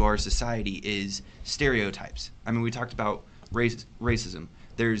poison to our society is stereotypes. I mean, we talked about racism.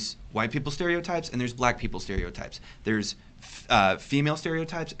 There's white people stereotypes and there's black people stereotypes. There's female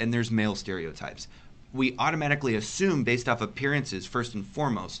stereotypes and there's male stereotypes. We automatically assume based off appearances first and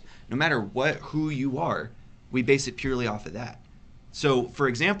foremost. No matter who you are, we base it purely off of that. So, for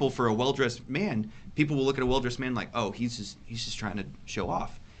example, for a well-dressed man, people will look at a well-dressed man like, oh, he's just trying to show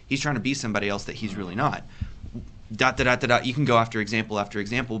off. He's trying to be somebody else that he's really not. ... You can go after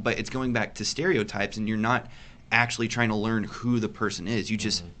example, but it's going back to stereotypes, and you're not actually trying to learn who the person is. You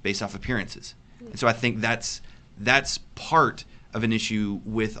just base off appearances. And so I think that's part of an issue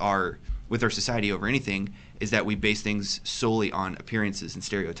with our society over anything, is that we base things solely on appearances and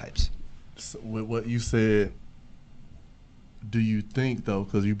stereotypes. So with what you said, do you think, though,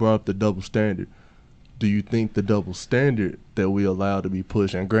 because you brought up the double standard, do you think the double standard that we allow to be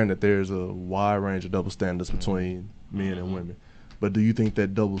pushed, and granted there's a wide range of double standards between men and women, but do you think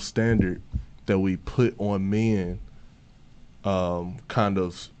that double standard that we put on men kind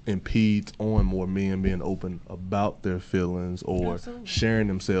of impedes on more men being open about their feelings or sharing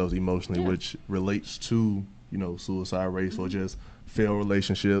themselves emotionally, which relates to, suicide rates or just failed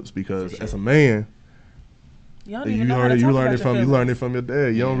relationships? Because as a man, Y'all don't you even know how to talk learn about it from your you learn it feelings. from your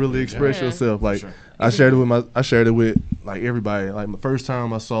dad. You don't really express Yeah. yourself. Like I shared it with like everybody. Like the first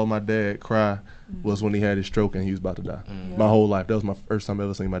time I saw my dad cry was when he had his stroke and he was about to die. My whole life, that was my first time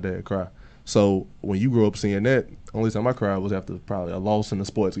ever seeing my dad cry. So when you grow up seeing that, only time I cried was after probably a loss in a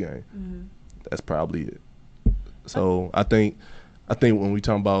sports game. That's probably it. So I think when we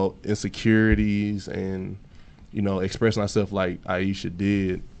talk about insecurities and expressing ourselves like Aisha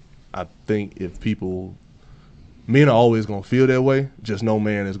did, I think if men are always going to feel that way, just no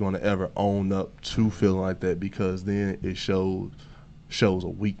man is going to ever own up to feeling like that, because then it shows a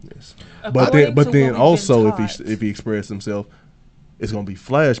weakness. But then also if he expresses himself, it's going to be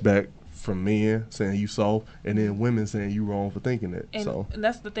flashback from men saying you soft, and then women saying you wrong for thinking that. And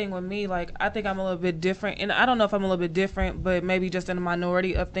that's the thing with me. Like, I think I'm a little bit different, and I don't know if I'm a little bit different, but maybe just in a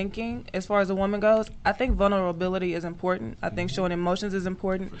minority of thinking as far as a woman goes. I think vulnerability is important. I think showing emotions is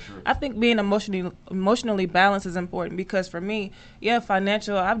important. I think being emotionally balanced is important, because for me,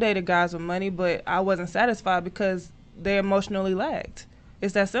 financial, I've dated guys with money, but I wasn't satisfied because they emotionally lacked.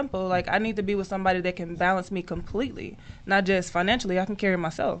 It's that simple. Like, I need to be with somebody that can balance me completely, not just financially. I can carry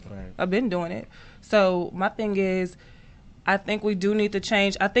myself. Right. I've been doing it. So my thing is, I think we do need to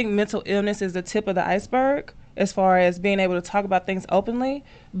change. I think mental illness is the tip of the iceberg. as far as being able to talk about things openly,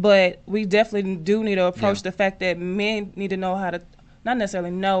 but we definitely do need to approach the fact that men need to know how to, not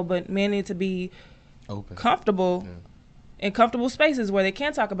necessarily know, but men need to be Open. comfortable in comfortable spaces where they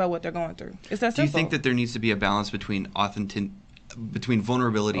can talk about what they're going through. It's that Do you simple. think that there needs to be a balance between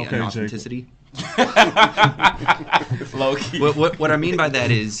vulnerability Okay, and Jacob. authenticity? Low key. What I mean by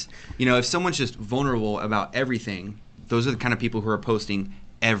that is, if someone's just vulnerable about everything, those are the kind of people who are posting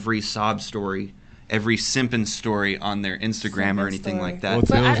every sob story, every simping story on their Instagram or Simping anything story. like that. Well, But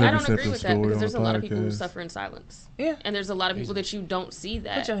Tells I every don't agree simple with that story because on there's the a lot of people who podcast. suffer in silence. Yeah. And there's a lot of people that you don't see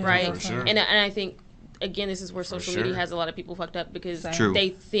that, your hands right? up. For sure. And I think, again, this is where social media sure. has a lot of people fucked up because True. they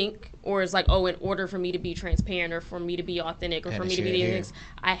think, or it's like, oh, in order for me to be transparent or for me to be authentic or Gotta for me to share be it, this,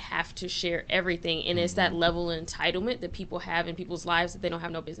 I have to share everything. And it's that level of entitlement that people have in people's lives that they don't have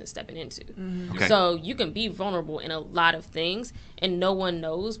no business stepping into. Okay. So you can be vulnerable in a lot of things and no one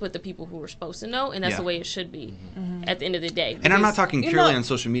knows but the people who are supposed to know. And that's Yeah. the way it should be at the end of the day. And I'm not Because- talking You purely know- on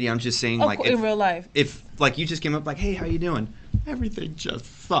social media. I'm just saying, Of like, course, in real life. if like you just came up like, hey, how you doing? Everything just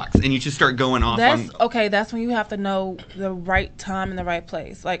sucks, and you just start going off That's on. okay. That's when you have to know the right time and the right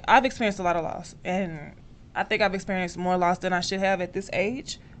place. Like I've experienced a lot of loss, and I think I've experienced more loss than I should have at this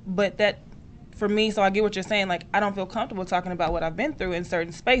age. But that, for me, so I get what you're saying. Like I don't feel comfortable talking about what I've been through in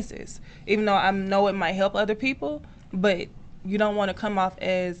certain spaces, even though I know it might help other people. But you don't want to come off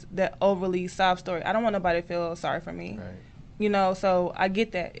as that overly sob story. I don't want nobody to feel sorry for me. Right. So I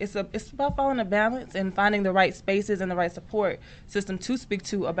get that. It's about finding a balance and finding the right spaces and the right support system to speak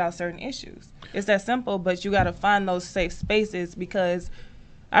to about certain issues. It's that simple, but you got to find those safe spaces because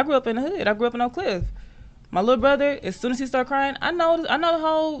I grew up in the hood. I grew up in Oak Cliff. My little brother, as soon as he start crying, I know the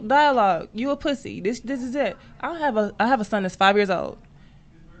whole dialogue. You a pussy. This is it. I have a son that's 5 years old.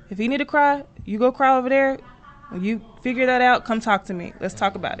 If he need to cry, you go cry over there. When you figure that out, come talk to me. Let's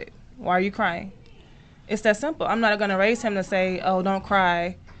talk about it. Why are you crying? It's that simple. I'm not going to raise him to say, oh, don't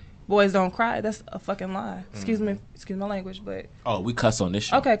cry. Boys don't cry. That's a fucking lie. Excuse my language, but. Oh, we cuss on this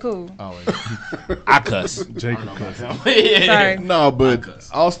show. Okay, cool. Always. I cuss. Jacob cuss. Sorry. No, but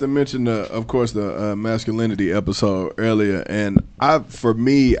Austin mentioned, of course, the masculinity episode earlier, and I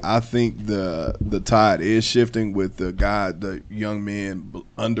think the tide is shifting with the young men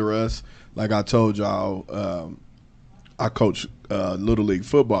under us. Like I told y'all, I coach Little League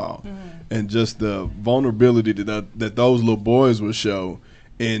football, and just the vulnerability that those little boys would show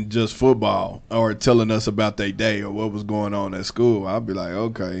in just football or telling us about their day or what was going on at school. I'd be like,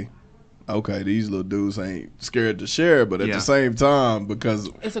 okay, these little dudes ain't scared to share, but at Yeah. the same time, because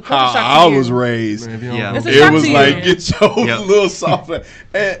It's a culture how shock to I you. was raised, Man, if you don't Yeah. know- It's a it shock was to you. like get your Yep. little soft,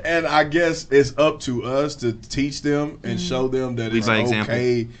 and I guess it's up to us to teach them and show them that Lead it's by example.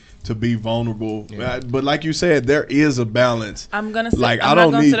 okay to be vulnerable. But like you said, there is a balance. I'm gonna say, Like, I I'm don't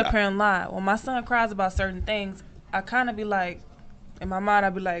not gonna need- sit up here and lie. When my son cries about certain things, I kind of be like, in my mind,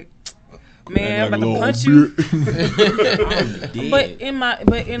 I'd be like, man, I'm about to punch you. But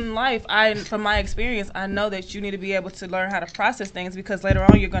in life, from my experience, I know that you need to be able to learn how to process things because later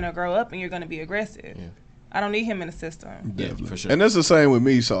on you're gonna grow up and you're gonna be aggressive. Yeah. I don't need him in the system. Yeah, for sure. And that's the same with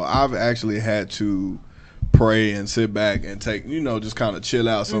me. So I've actually had to pray and sit back and take, just kind of chill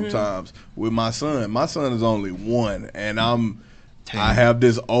out sometimes with my son. My son is only 1, and I have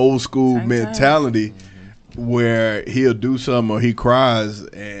this old school Same mentality where he'll do something or he cries,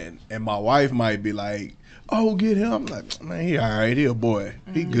 and my wife might be like, "Oh, get him." I'm like, "Man, he all right. He a boy.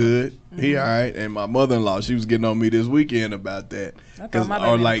 He good. He all right." And my mother-in-law, she was getting on me this weekend about that. I throw my Or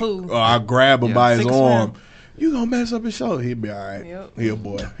baby in the like, pool. or I grab him by his Sink or arm. swim. You gonna mess up his shoulder? He'll be all right. Yep. He a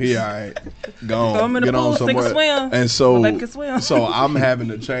boy. He all right. Go Throw him on. in the Get on pool, sink or somewhere. swim. And so, My baby can swim. so I'm having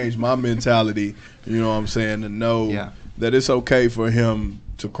to change my mentality. You know what I'm saying? To know Yeah. that it's okay for him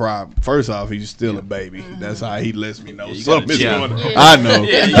to cry. First off, he's still a baby. That's how he lets me know you something gotta is chill. going on. Yeah. I know.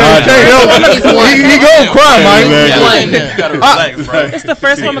 Yeah, you I can't help it. He gonna cry, Mike. You gotta relax, bro. It's the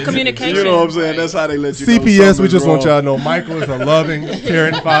first form of communication. You know what I'm saying? That's how they let you know. CPS, we something's just want wrong. y'all to know Michael is a loving,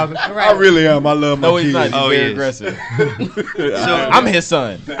 caring father. I really am. I love my No, he's kids. not. He's Oh, very he is. aggressive. So, I'm his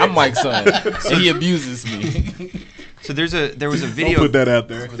son. I'm Mike's son, and he abuses me. so there was a Don't video. put that out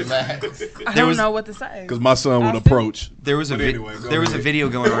there. I There don't was- know what to say. Because my son would Austin? approach. There was a But anyway, go there was a ahead. video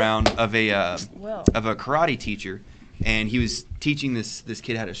going around of a Well. karate teacher, and he was teaching this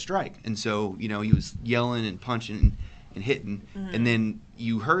kid how to strike, and so he was yelling and punching and hitting, and then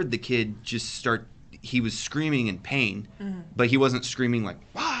you heard the kid just start. He was screaming in pain, but he wasn't screaming like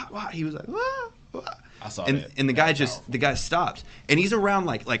wah wah. He was like wah wah. I saw And that. and the guy stopped, and he's around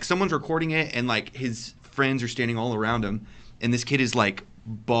like someone's recording it, and like his friends are standing all around him, and this kid is like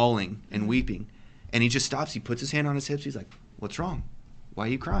bawling and weeping, and he just stops. He puts his hand on his hips. He's like, "What's wrong?" why are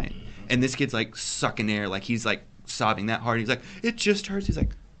you crying? And this kid's like sucking air, like he's like sobbing that hard. He's like, it just hurts. He's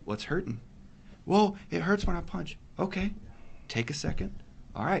like, what's hurting? Well, it hurts when I punch. Okay, take a second.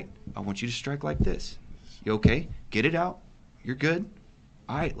 All right, I want you to strike like this. You okay? Get it out. You're good.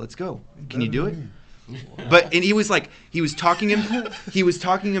 All right, let's go. Can you do it? But and he was talking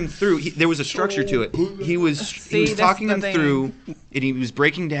him through. There was a structure to it. He was talking him through, and he was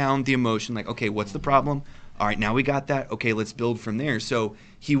breaking down the emotion. Like, okay, what's the problem? All right, now we got that. Okay, let's build from there. So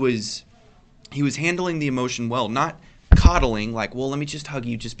he was handling the emotion well, not coddling. Like, well, let me just hug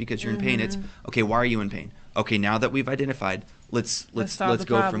you just because you're in pain. It's okay. Why are you in pain? Okay, now that we've identified, let's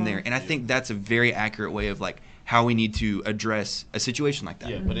go from there. And I think that's a very accurate way of like how we need to address a situation like that.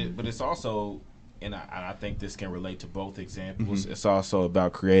 Yeah, but it's also. And I think this can relate to both examples. It's also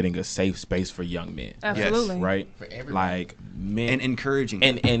about creating a safe space for young men. Absolutely. Yes, right? For everybody. Like men. And encouraging.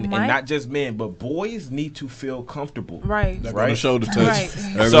 And not just men, but boys need to feel comfortable. Right. They're Right. gonna show the touch. Right.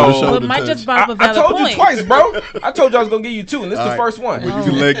 They're So- gonna show But the Mike touch. just brought up a I valid told point. you twice, bro. I told you I was gonna give you 2, and this is the first one. You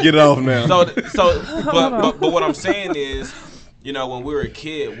can get off now. But what I'm saying is, when we're a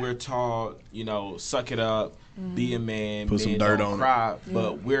kid, we're taught, suck it up, be a man, Put some men dirt don't on it. cry,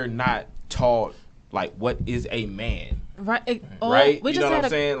 but we're not taught like what is a man. Right. Right? We You just know what had I'm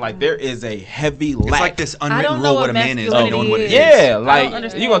saying? Like there is a heavy It's lack. like this I unwritten don't know rule what what a man is. masculinity Knowing what it is. Yeah, don't like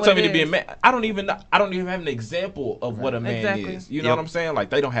understand you gonna what tell me it to be a is. man. I don't even have an example of what a man Exactly. is. You know Yep. what I'm saying? Like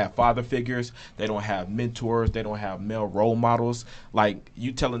they don't have father figures, they don't have mentors, they don't have male role models. Like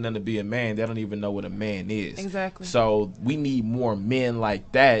you telling them to be a man, they don't even know what a man is. Exactly. So we need more men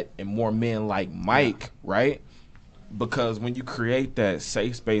like that and more men like Mike, right? Because when you create that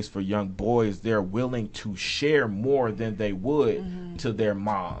safe space for young boys, they're willing to share more than they would to their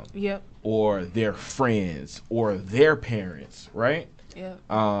mom Yep. or their friends or their parents, right? Yep.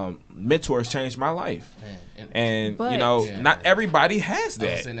 Mentors changed my life. Man, And, But- not everybody has I was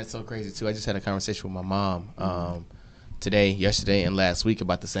that. saying that's so crazy too. I just had a conversation with my mom today, yesterday, and last week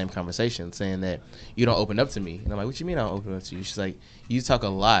about the same conversation, saying that you don't open up to me. And I'm like, what you mean I don't open up to you? She's like, you talk a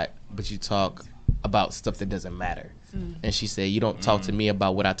lot, but you talk about stuff that doesn't matter. And she said, you don't talk to me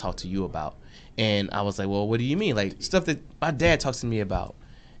about what I talk to you about. And I was like, well, what do you mean? Like stuff that my dad talks to me about.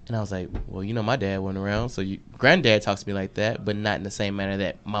 And I was like, well, my dad went around, so granddad talks to me like that, but not in the same manner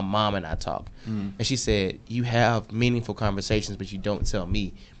that my mom and I talk. And she said, you have meaningful conversations, but you don't tell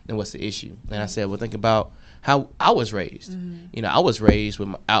me. And what's the issue? And I said, well, think about how I was raised. I was raised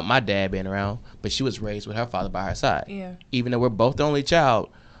without my dad being around, but she was raised with her father by her side. Yeah. Even though we're both the only child,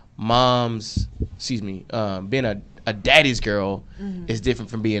 being a daddy's girl is different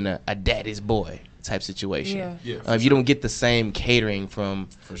from being a daddy's boy type situation. Yeah. You don't get the same catering from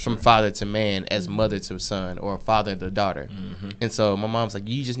father to man as mother to son or father to daughter. And so my mom's like,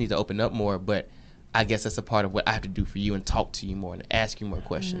 you just need to open up more, but I guess that's a part of what I have to do for you and talk to you more and ask you more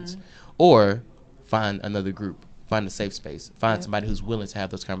questions. Or find another group, find a safe space, find somebody who's willing to have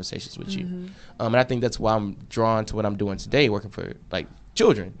those conversations with you. And I think that's why I'm drawn to what I'm doing today, working for like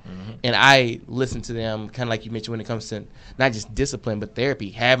children. And I listen to them kind of like you mentioned when it comes to not just discipline but therapy,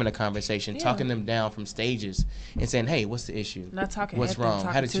 having a conversation, talking them down from stages and saying, hey, what's the issue? Not talking What's at them, wrong?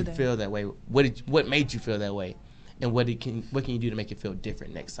 talking How did to you them. feel that way? What made you feel that way? And what can you do to make it feel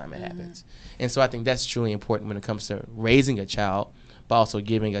different next time it happens? And so I think that's truly important when it comes to raising a child, but also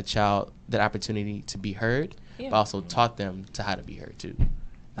giving a child that opportunity to be heard, but also taught them to how to be heard too.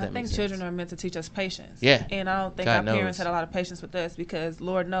 I think children are meant to teach us patience. Yeah. And I don't think God our parents knows. had a lot of patience with us because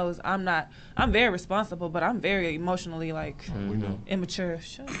Lord knows I'm very responsible, but I'm very emotionally immature.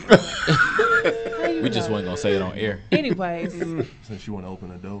 Shut up. How you We just know? wasn't gonna say it on air. Anyways. Since you want to open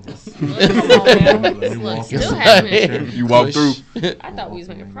the door. Come on, man. Let me Look, walk still in. happening. You walk through. I thought we was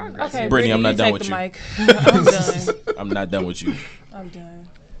making progress. Okay, Brittany, I'm not you done take with the you. mic. I'm done. I'm not done with you. I'm done.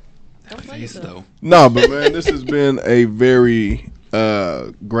 Don't play Face, yourself. though. No, but man, this has been a very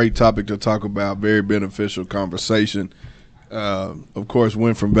great topic to talk about. Very beneficial conversation. Of course,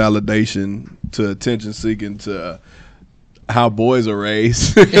 went from validation to attention seeking to how boys are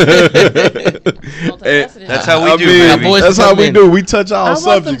raised. Multifaceted. That's how we I do, mean, baby. boys that's how come we in. do. We touch all I want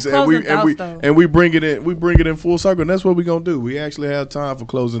some subjects and closing thoughts, though. we bring it in full circle. And that's what we're gonna do. We actually have time for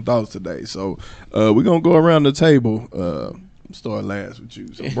closing thoughts today. So we're gonna go around the table. Start last with you.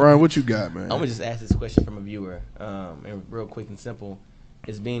 So Brian, what you got, man? I'm gonna just ask this question from a viewer, and real quick and simple: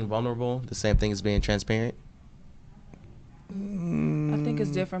 is being vulnerable the same thing as being transparent? I think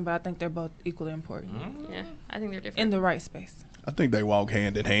it's different, but I think they're both equally important Yeah, I think they're different. in the right space. I think they walk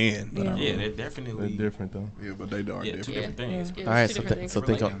hand in hand. But Yeah. Yeah, they're They're definitely different though. yeah, but they are two different. different things. Yeah, All right, two so different things. think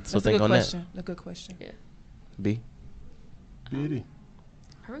Relating. on That's a think good on question. A good question. Yeah. that. B. Beauty.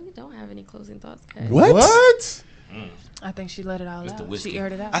 I really don't have any closing thoughts, guys. What? I think she let it all Mr. out. Whiskey. She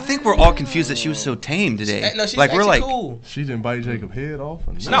aired it out. I think we're all confused that she was so tame today. No, she's like we're actually like, cool. She didn't bite Jacob head off.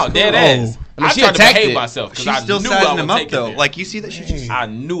 Or No, dead ass. I mean, I she tried to attacked behave it. myself because she's I still knew I sizing would him up take it though. there. Like you see that she just. I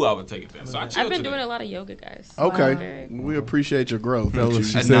knew I would take it there. So I I've chilled been today. doing a lot of yoga, guys. Okay, Very- we appreciate your growth. Fellas,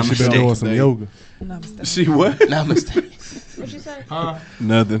 she A said she been namaste doing some today. yoga. Namaste. She what? Namaste. What'd you say?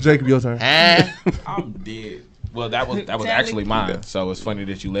 Nothing. Jacob, your turn. Ah. I'm dead. Well, that was actually mine. So it's funny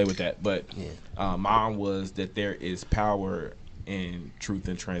that you led with that. But mine was that there is power in truth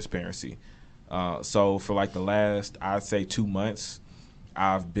and transparency. So for like the last, I'd say 2 months,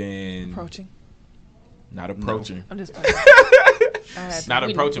 I've been Approaching. not approaching, I'm just playing. not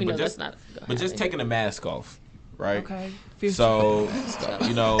We- approaching, we but know just that's not but just happening. taking the mask off, right? Okay. Future. So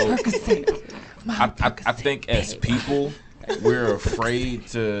you know, I think as people, we're afraid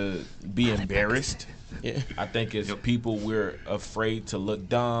to be embarrassed. Yeah. I think as people, we're afraid to look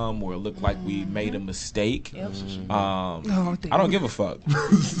dumb or look like we made a mistake. I don't give a fuck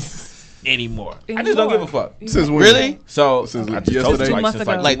anymore. I just don't give a fuck. Since when? Really? So Since I just told you yesterday? like, since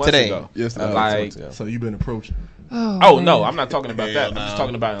like 2 Like months today. ago. Yesterday. Like, So you've been approaching. oh no, I'm not talking about that. I'm just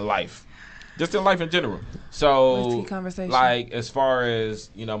talking about in life. Just in life in general. So, Whiskey conversation. like, as far as,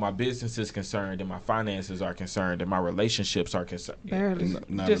 you know, my business is concerned and my finances are concerned and my relationships are concerned. Barely.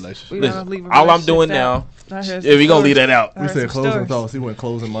 Not Just- relationship. we Listen, don't leave all I'm doing relationships now, out. I heard yeah, we some gonna leave stories. that out. I We heard said some closing stories. thoughts. He went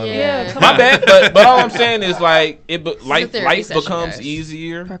closing my Yeah, come My on. bad, but all I'm saying is like life therapy session, becomes guys.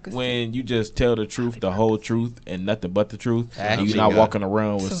 easier Percocet. when you just tell the truth, the whole truth, and nothing but the truth. And Actually, you're not God. walking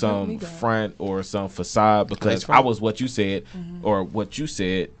around with So help me some God. front or some facade because I was what you said, or what you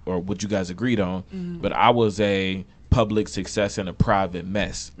said, or what you guys agreed on. But I was a public success and a private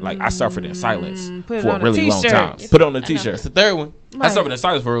mess. Like I suffered in silence Put it for a on a really long t-shirt. time. Put it on a I know. t-shirt. It's the third one. I Mike. suffered in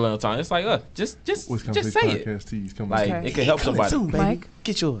silence for a really long time. It's like, just Wisconsin say it. podcast tees coming Like Okay. it can help somebody. Soon, baby. Mike?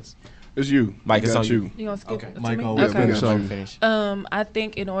 Get yours. It's you. Mike, it's Got on you. You gonna skip Okay. it to Mike me? always Okay. finish on. Finish. I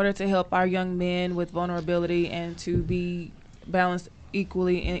think in order to help our young men with vulnerability and to be balanced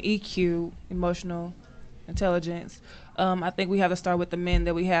equally in EQ, emotional intelligence, I think we have to start with the men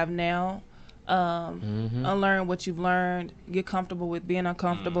that we have now. Unlearn what you've learned. Get comfortable with being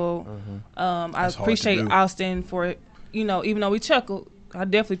uncomfortable. I That's hard to appreciate do. Austin for, even though we chuckled, I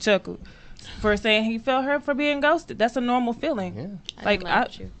definitely chuckled for saying he felt hurt for being ghosted. That's a normal feeling. Yeah. Like, didn't laugh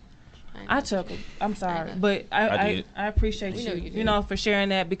at you. I chuckled. I'm sorry, know. but I I did. appreciate We you. know you did. For sharing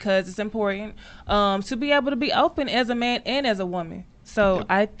that because it's important to be able to be open as a man and as a woman. So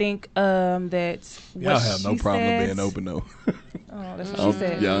I think that what Y'all have no she problem says, being open though. Oh, that's what she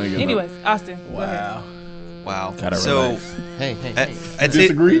said. Y'all ain't got no- Anyways, Austin. Go ahead. Wow. Gotta So relax. Hey, hey, I- hey. I'd say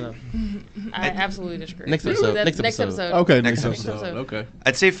Disagree? I absolutely disagree. Next episode. That's Next episode. Okay, Next next episode. episode. Okay.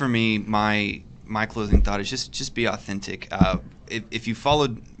 I'd say for me, my closing thought is just be authentic. If you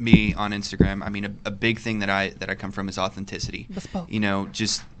followed me on Instagram, I mean, a big thing that I come from is authenticity. Bespoke.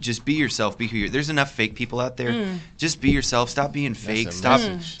 Just be yourself. Be who you're. There's enough fake people out there. Just be yourself. Stop being fake. a Stop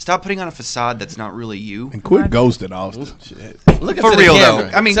message. stop putting on a facade that's not really you. And quit ghosting Austin. Shit. Look For into the real camera.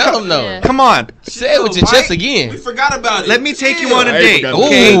 though. I mean, tell come, them no. Yeah. come on. Say it with your chest again. forgot about it. Let me take you on a I date, forgot about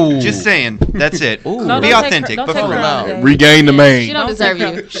okay? Ooh. Just saying. That's it. Ooh. No, Be don't take authentic. her- but don't for take her real. on a date. Regain the She main. don't deserve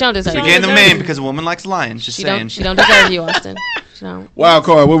you. She don't deserve you. Regain the deserve man it. because a woman likes lions. Just She saying. don't. She don't deserve you, Austin. She don't. Wild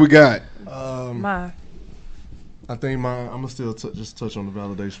card. What we got? My I think I'm gonna still just touch on the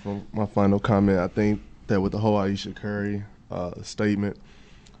validation from my final comment. I think that with the whole Aisha Curry statement,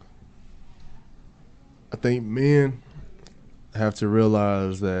 I think men have to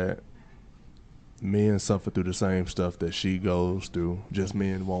realize that men suffer through the same stuff that she goes through. Just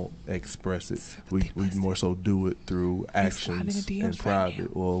men won't express it. We more so do it through actions sliding the in DMs right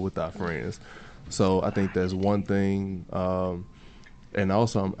private or with our friends. So I think that's one thing. And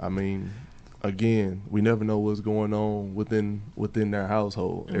also, I mean, again, we never know what's going on within their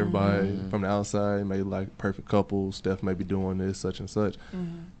household. Everybody from the outside may like perfect couples. Steph may be doing this, such and such.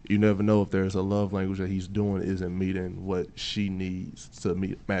 You never know if there's a love language that he's doing isn't meeting what she needs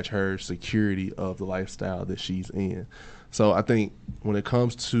to match her security of the lifestyle that she's in. So I think when it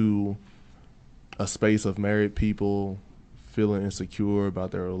comes to a space of married people feeling insecure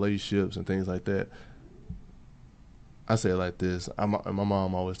about their relationships and things like that, I say it like this. My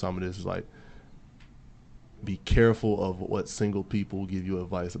mom always told me this, is like, be careful of what single people give you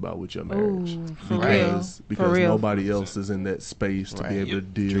advice about with your marriage. Ooh, for real. Because real. nobody else is in that space to be Right. able to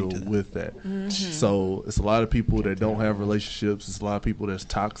deal with that. So it's a lot of people that don't have relationships. It's a lot of people that's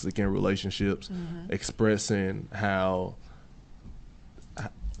toxic in relationships, expressing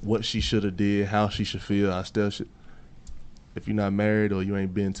what she should have did, how she should feel. I still should. If you're not married or you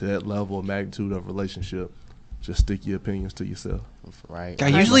ain't been to that level of magnitude of relationship, just stick your opinions to yourself. Right.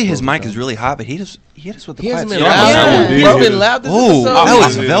 God, usually his mic is really hot, but he hit us with the He hasn't quiet been storm. loud. Yeah. He hasn't been loud this Oh, episode. that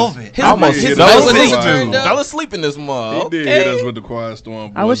was Yeah. velvet. His, almost his hit mic us wasn't with even the turned quiet up. Y'all asleep in this mug. He did hit us with the quiet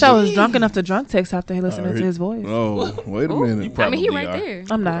storm. I wish boys. I was drunk enough to drunk text after listening to his voice. Oh, wait a minute. I mean, he Probably right are. there.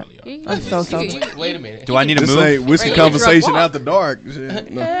 I'm not. He- I'm so sober. Wait a minute. Do I need to This move? ain't whiskey Right, you're a drunk conversation walk. after dark.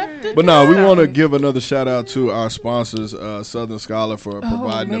 Shit, no. But no, we want to give another shout out to our sponsors, Southern Scholar, for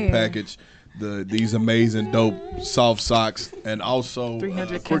providing a man. package. These amazing dope soft socks, and also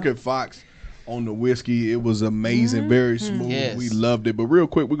 300 Crooked Fox on the whiskey. It was amazing, very smooth. Yes. We loved it. But real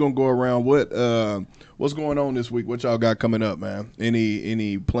quick, we're gonna go around what's going on this week. What y'all got coming up, man?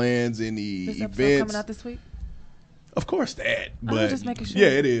 Any plans? Any This episode events? coming out this week? Of course that. I'm But just making sure. yeah,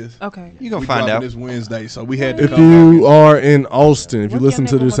 it is. Okay. You gonna We find dropping out. this Wednesday, so we had to If come you back. are in Austin, if you What's listen your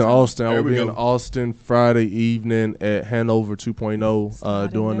to name this in one more time? Austin, I There will we be in go. Austin Friday evening at Hanover 2.0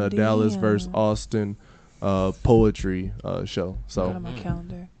 Slide doing in a them Dallas DMs. versus Austin poetry show. Got So on my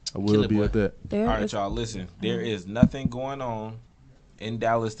calendar. I will Kill it, be boy. at that. There All right, is- y'all, listen. There is nothing going on in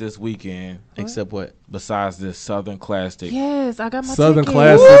Dallas this weekend Except what? besides this Southern Classic. Yes, I got my Southern ticket.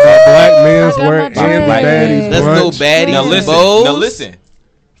 Classic by Black Men's I got Wear my and dress. the Baddies Let's Brunch. go, baddies. Now and listen. bows. Now listen.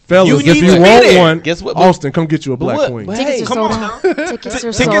 Fellas, You if need you to be want there. one, Guess what? Austin, come get you a black What? queen. But Tickets hey, are come sold on. out. Tickets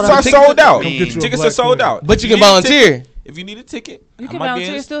are Tickets sold are out. sold out. Come get you a Tickets black are sold queen. out. But If you can need a volunteer. ticket- If you need a ticket, You I can might be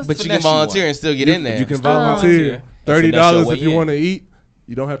volunteer able still. But you finesse can volunteer one. and still get in there. You can volunteer. volunteer. And $30 finesse your if you way want to in. eat.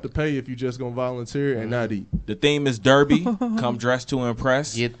 You don't have to pay if you just gonna volunteer and not eat. The theme is Derby. Come dressed to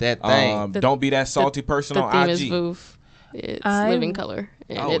impress. Get that thing. Don't be that salty person The on theme IG. is VOOF. It's I- living color.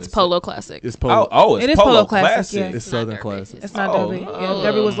 And Oh, it's it's Polo Classic. It's polo. It's It is Polo Polo Classic. Classic, yeah. It's not Southern Derby. Classic. It's not Oh, Derby. oh, Yeah,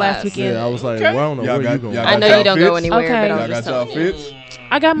 Derby was last classic. weekend. Yeah, I was like, well, I don't know Y'all where got- you going. y'all I know got you don't y'all go fits? anywhere, Okay. but Y'all I'm got just y'all telling you. fits?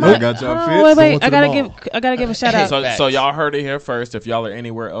 I got my. Y'all got y'all oh, fits? wait. Going I to gotta the give. mall. I gotta give a shout out. So y'all heard it here first. If y'all are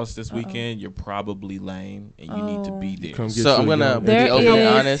anywhere else this weekend, you're probably lame and you need to be there. Come get So I'm you a gonna young- There be open is- and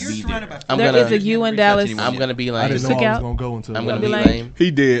honest. You're surrounded by I'm There gonna is a U in Dallas. I'm gonna be I lame. didn't know Took I was out. gonna go until I'm the gonna be lame. lame. He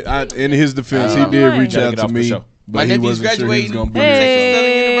did. In his defense, he Oh, did right. reach Gotta out get to off the me, show. but My he nephew's wasn't sure he was graduating. gonna be Hey, there.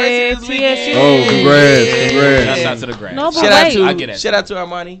 Southern University this TSU. Oh, congrats, Shouts congrats. out to the grand. No, but Shout out wait. I get to it. shout out to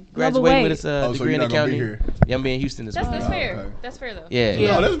Armani graduating wait. with his Oh, so degree you're in not gonna be accounting. here? Yeah, I'm being in Houston this That's weekend. fair. okay. That's fair though. Yeah,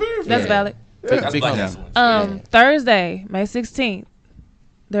 Yeah. No, that's very fair. That's valid. That's Big black homie. excellence. Thursday, May 16th,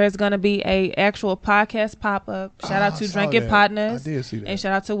 there's gonna be a actual podcast pop up. Shout out I to saw Drinking that. Partners. I did see that. And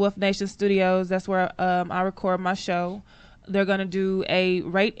shout out to Wolf Nation Studios. That's where I record my show. They're gonna do a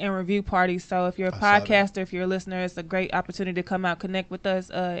rate and review party. So if you're a I saw that. podcaster, if you're a listener, it's a great opportunity to come out, connect with us.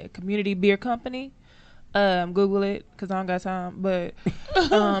 Community Beer Company. Google it because I don't got time. But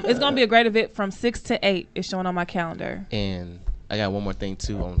it's gonna be a great event from 6 to 8. It's showing on my calendar. And I got one more thing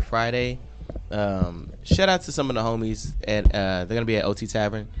too on Friday. Shout out to some of the homies at they're gonna be at OT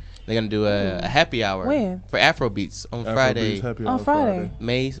Tavern. They're gonna do a happy hour When? for Afrobeats on Friday, Afrobeats Happy On Hour Friday.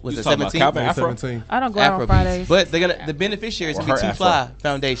 May was You it talking about 17th? Calvin Afro? 17. I don't go out on Fridays. But they're gonna the beneficiaries Or will be her Too Afro. Fly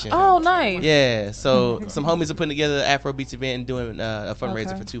Foundation. Oh, nice. Yeah, so some homies are putting together an Afrobeats event and doing a fundraiser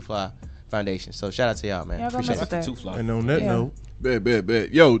Okay. for Too Fly Foundation. So shout out to y'all, man. Y'all go Appreciate mess it. with that. Too fly. And on that Yeah. note,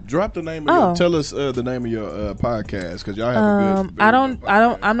 Bet. Yo, drop the name of your. Oh. Tell us the name of your podcast because y'all have a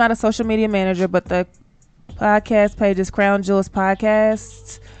good. I'm not a social media manager, but the podcast page is Crown Jewels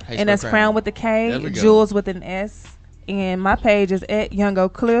Podcast, How you and that's spell Crown with a K, There we go. Jewels with an S, and my page is at Young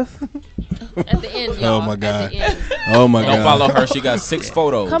Oak Cliff. At the end, y'all. my At God. the end. Oh my Don't god. follow her. She got 6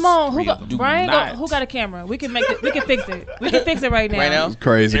 photos. Come on, Do Brian? not. Who got a camera? We can make it. We can fix it. We can fix it right now. Right now?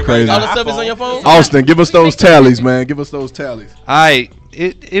 Crazy. All the got stuff is iPhone. on your phone? Austin, give us those tallies, man. Give us those tallies.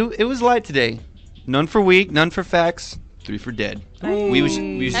 It was light today. None for weak, none for facts, 3 for dead. We was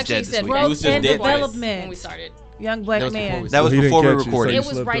just Actually, dead said this week. Growth growth was just and dead development when we Development. started. Young black That was before man. we That was So he before we didn't catch you, so recorded. you It was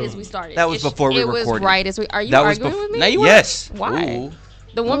slept right up. as we started. That was It's- before we It was recorded. right as we. Are you That was arguing bef- with me? Now you Yes. Why? Ooh.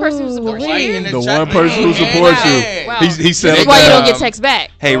 The one person who supports Why you. in The chat one room? person who supports you. Wow. He said. This is why you don't get text back.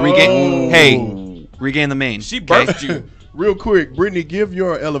 Hey, Oh. regain the main. She okay? birthed you. Real quick, Brittany, give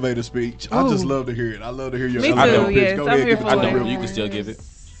your elevator speech. I just Ooh. love to hear it. I love to hear your Me elevator too, pitch. yes. Go I'm ahead, here give for it I to it. know. me. You can still give it.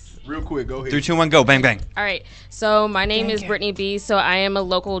 Real quick, go ahead. 3, 2, 1, go. Bang, bang. All right. So my name is Thank you. Brittany B. So I am a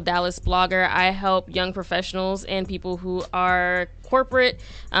local Dallas blogger. I help young professionals and people who are corporate,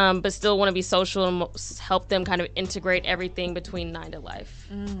 but still want to be social and help them kind of integrate everything between 9 to life.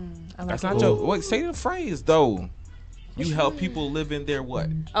 I like That's it. not your. Wait, say the phrase though. You help people live in their what?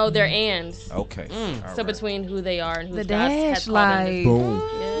 Oh, their and. Okay. All So right. between who they are and who The God has dash called them to life. be. boom.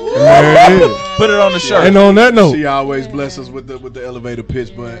 Yeah. There it is. Put it on the shirt. And on that note, She always blesses us with the elevator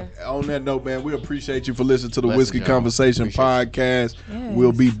pitch. But on that note, man, we appreciate you for listening to the Blessings, Whiskey y'all. Conversation Appreciate podcast. Yes.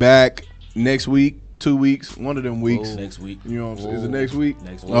 We'll be back next week. 2 weeks, one of them weeks. Next week. You know what I'm saying? Is it next week?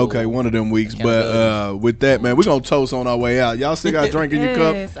 Next week. Okay, one of them weeks. But with that, man, we're going to toast on our way out. Y'all still got a drink in your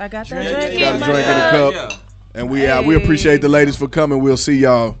cup? Yes, I got that Drink drink it. Got in a my drink in the cup. cup. And we out. We appreciate the ladies for coming. We'll see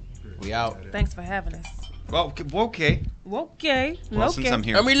y'all. We out. Thanks for having us. Well, okay. Okay. Well, okay. since I'm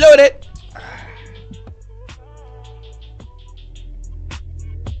here. I'm reloaded.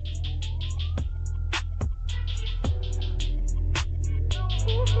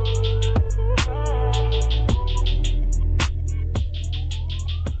 Woo-hoo.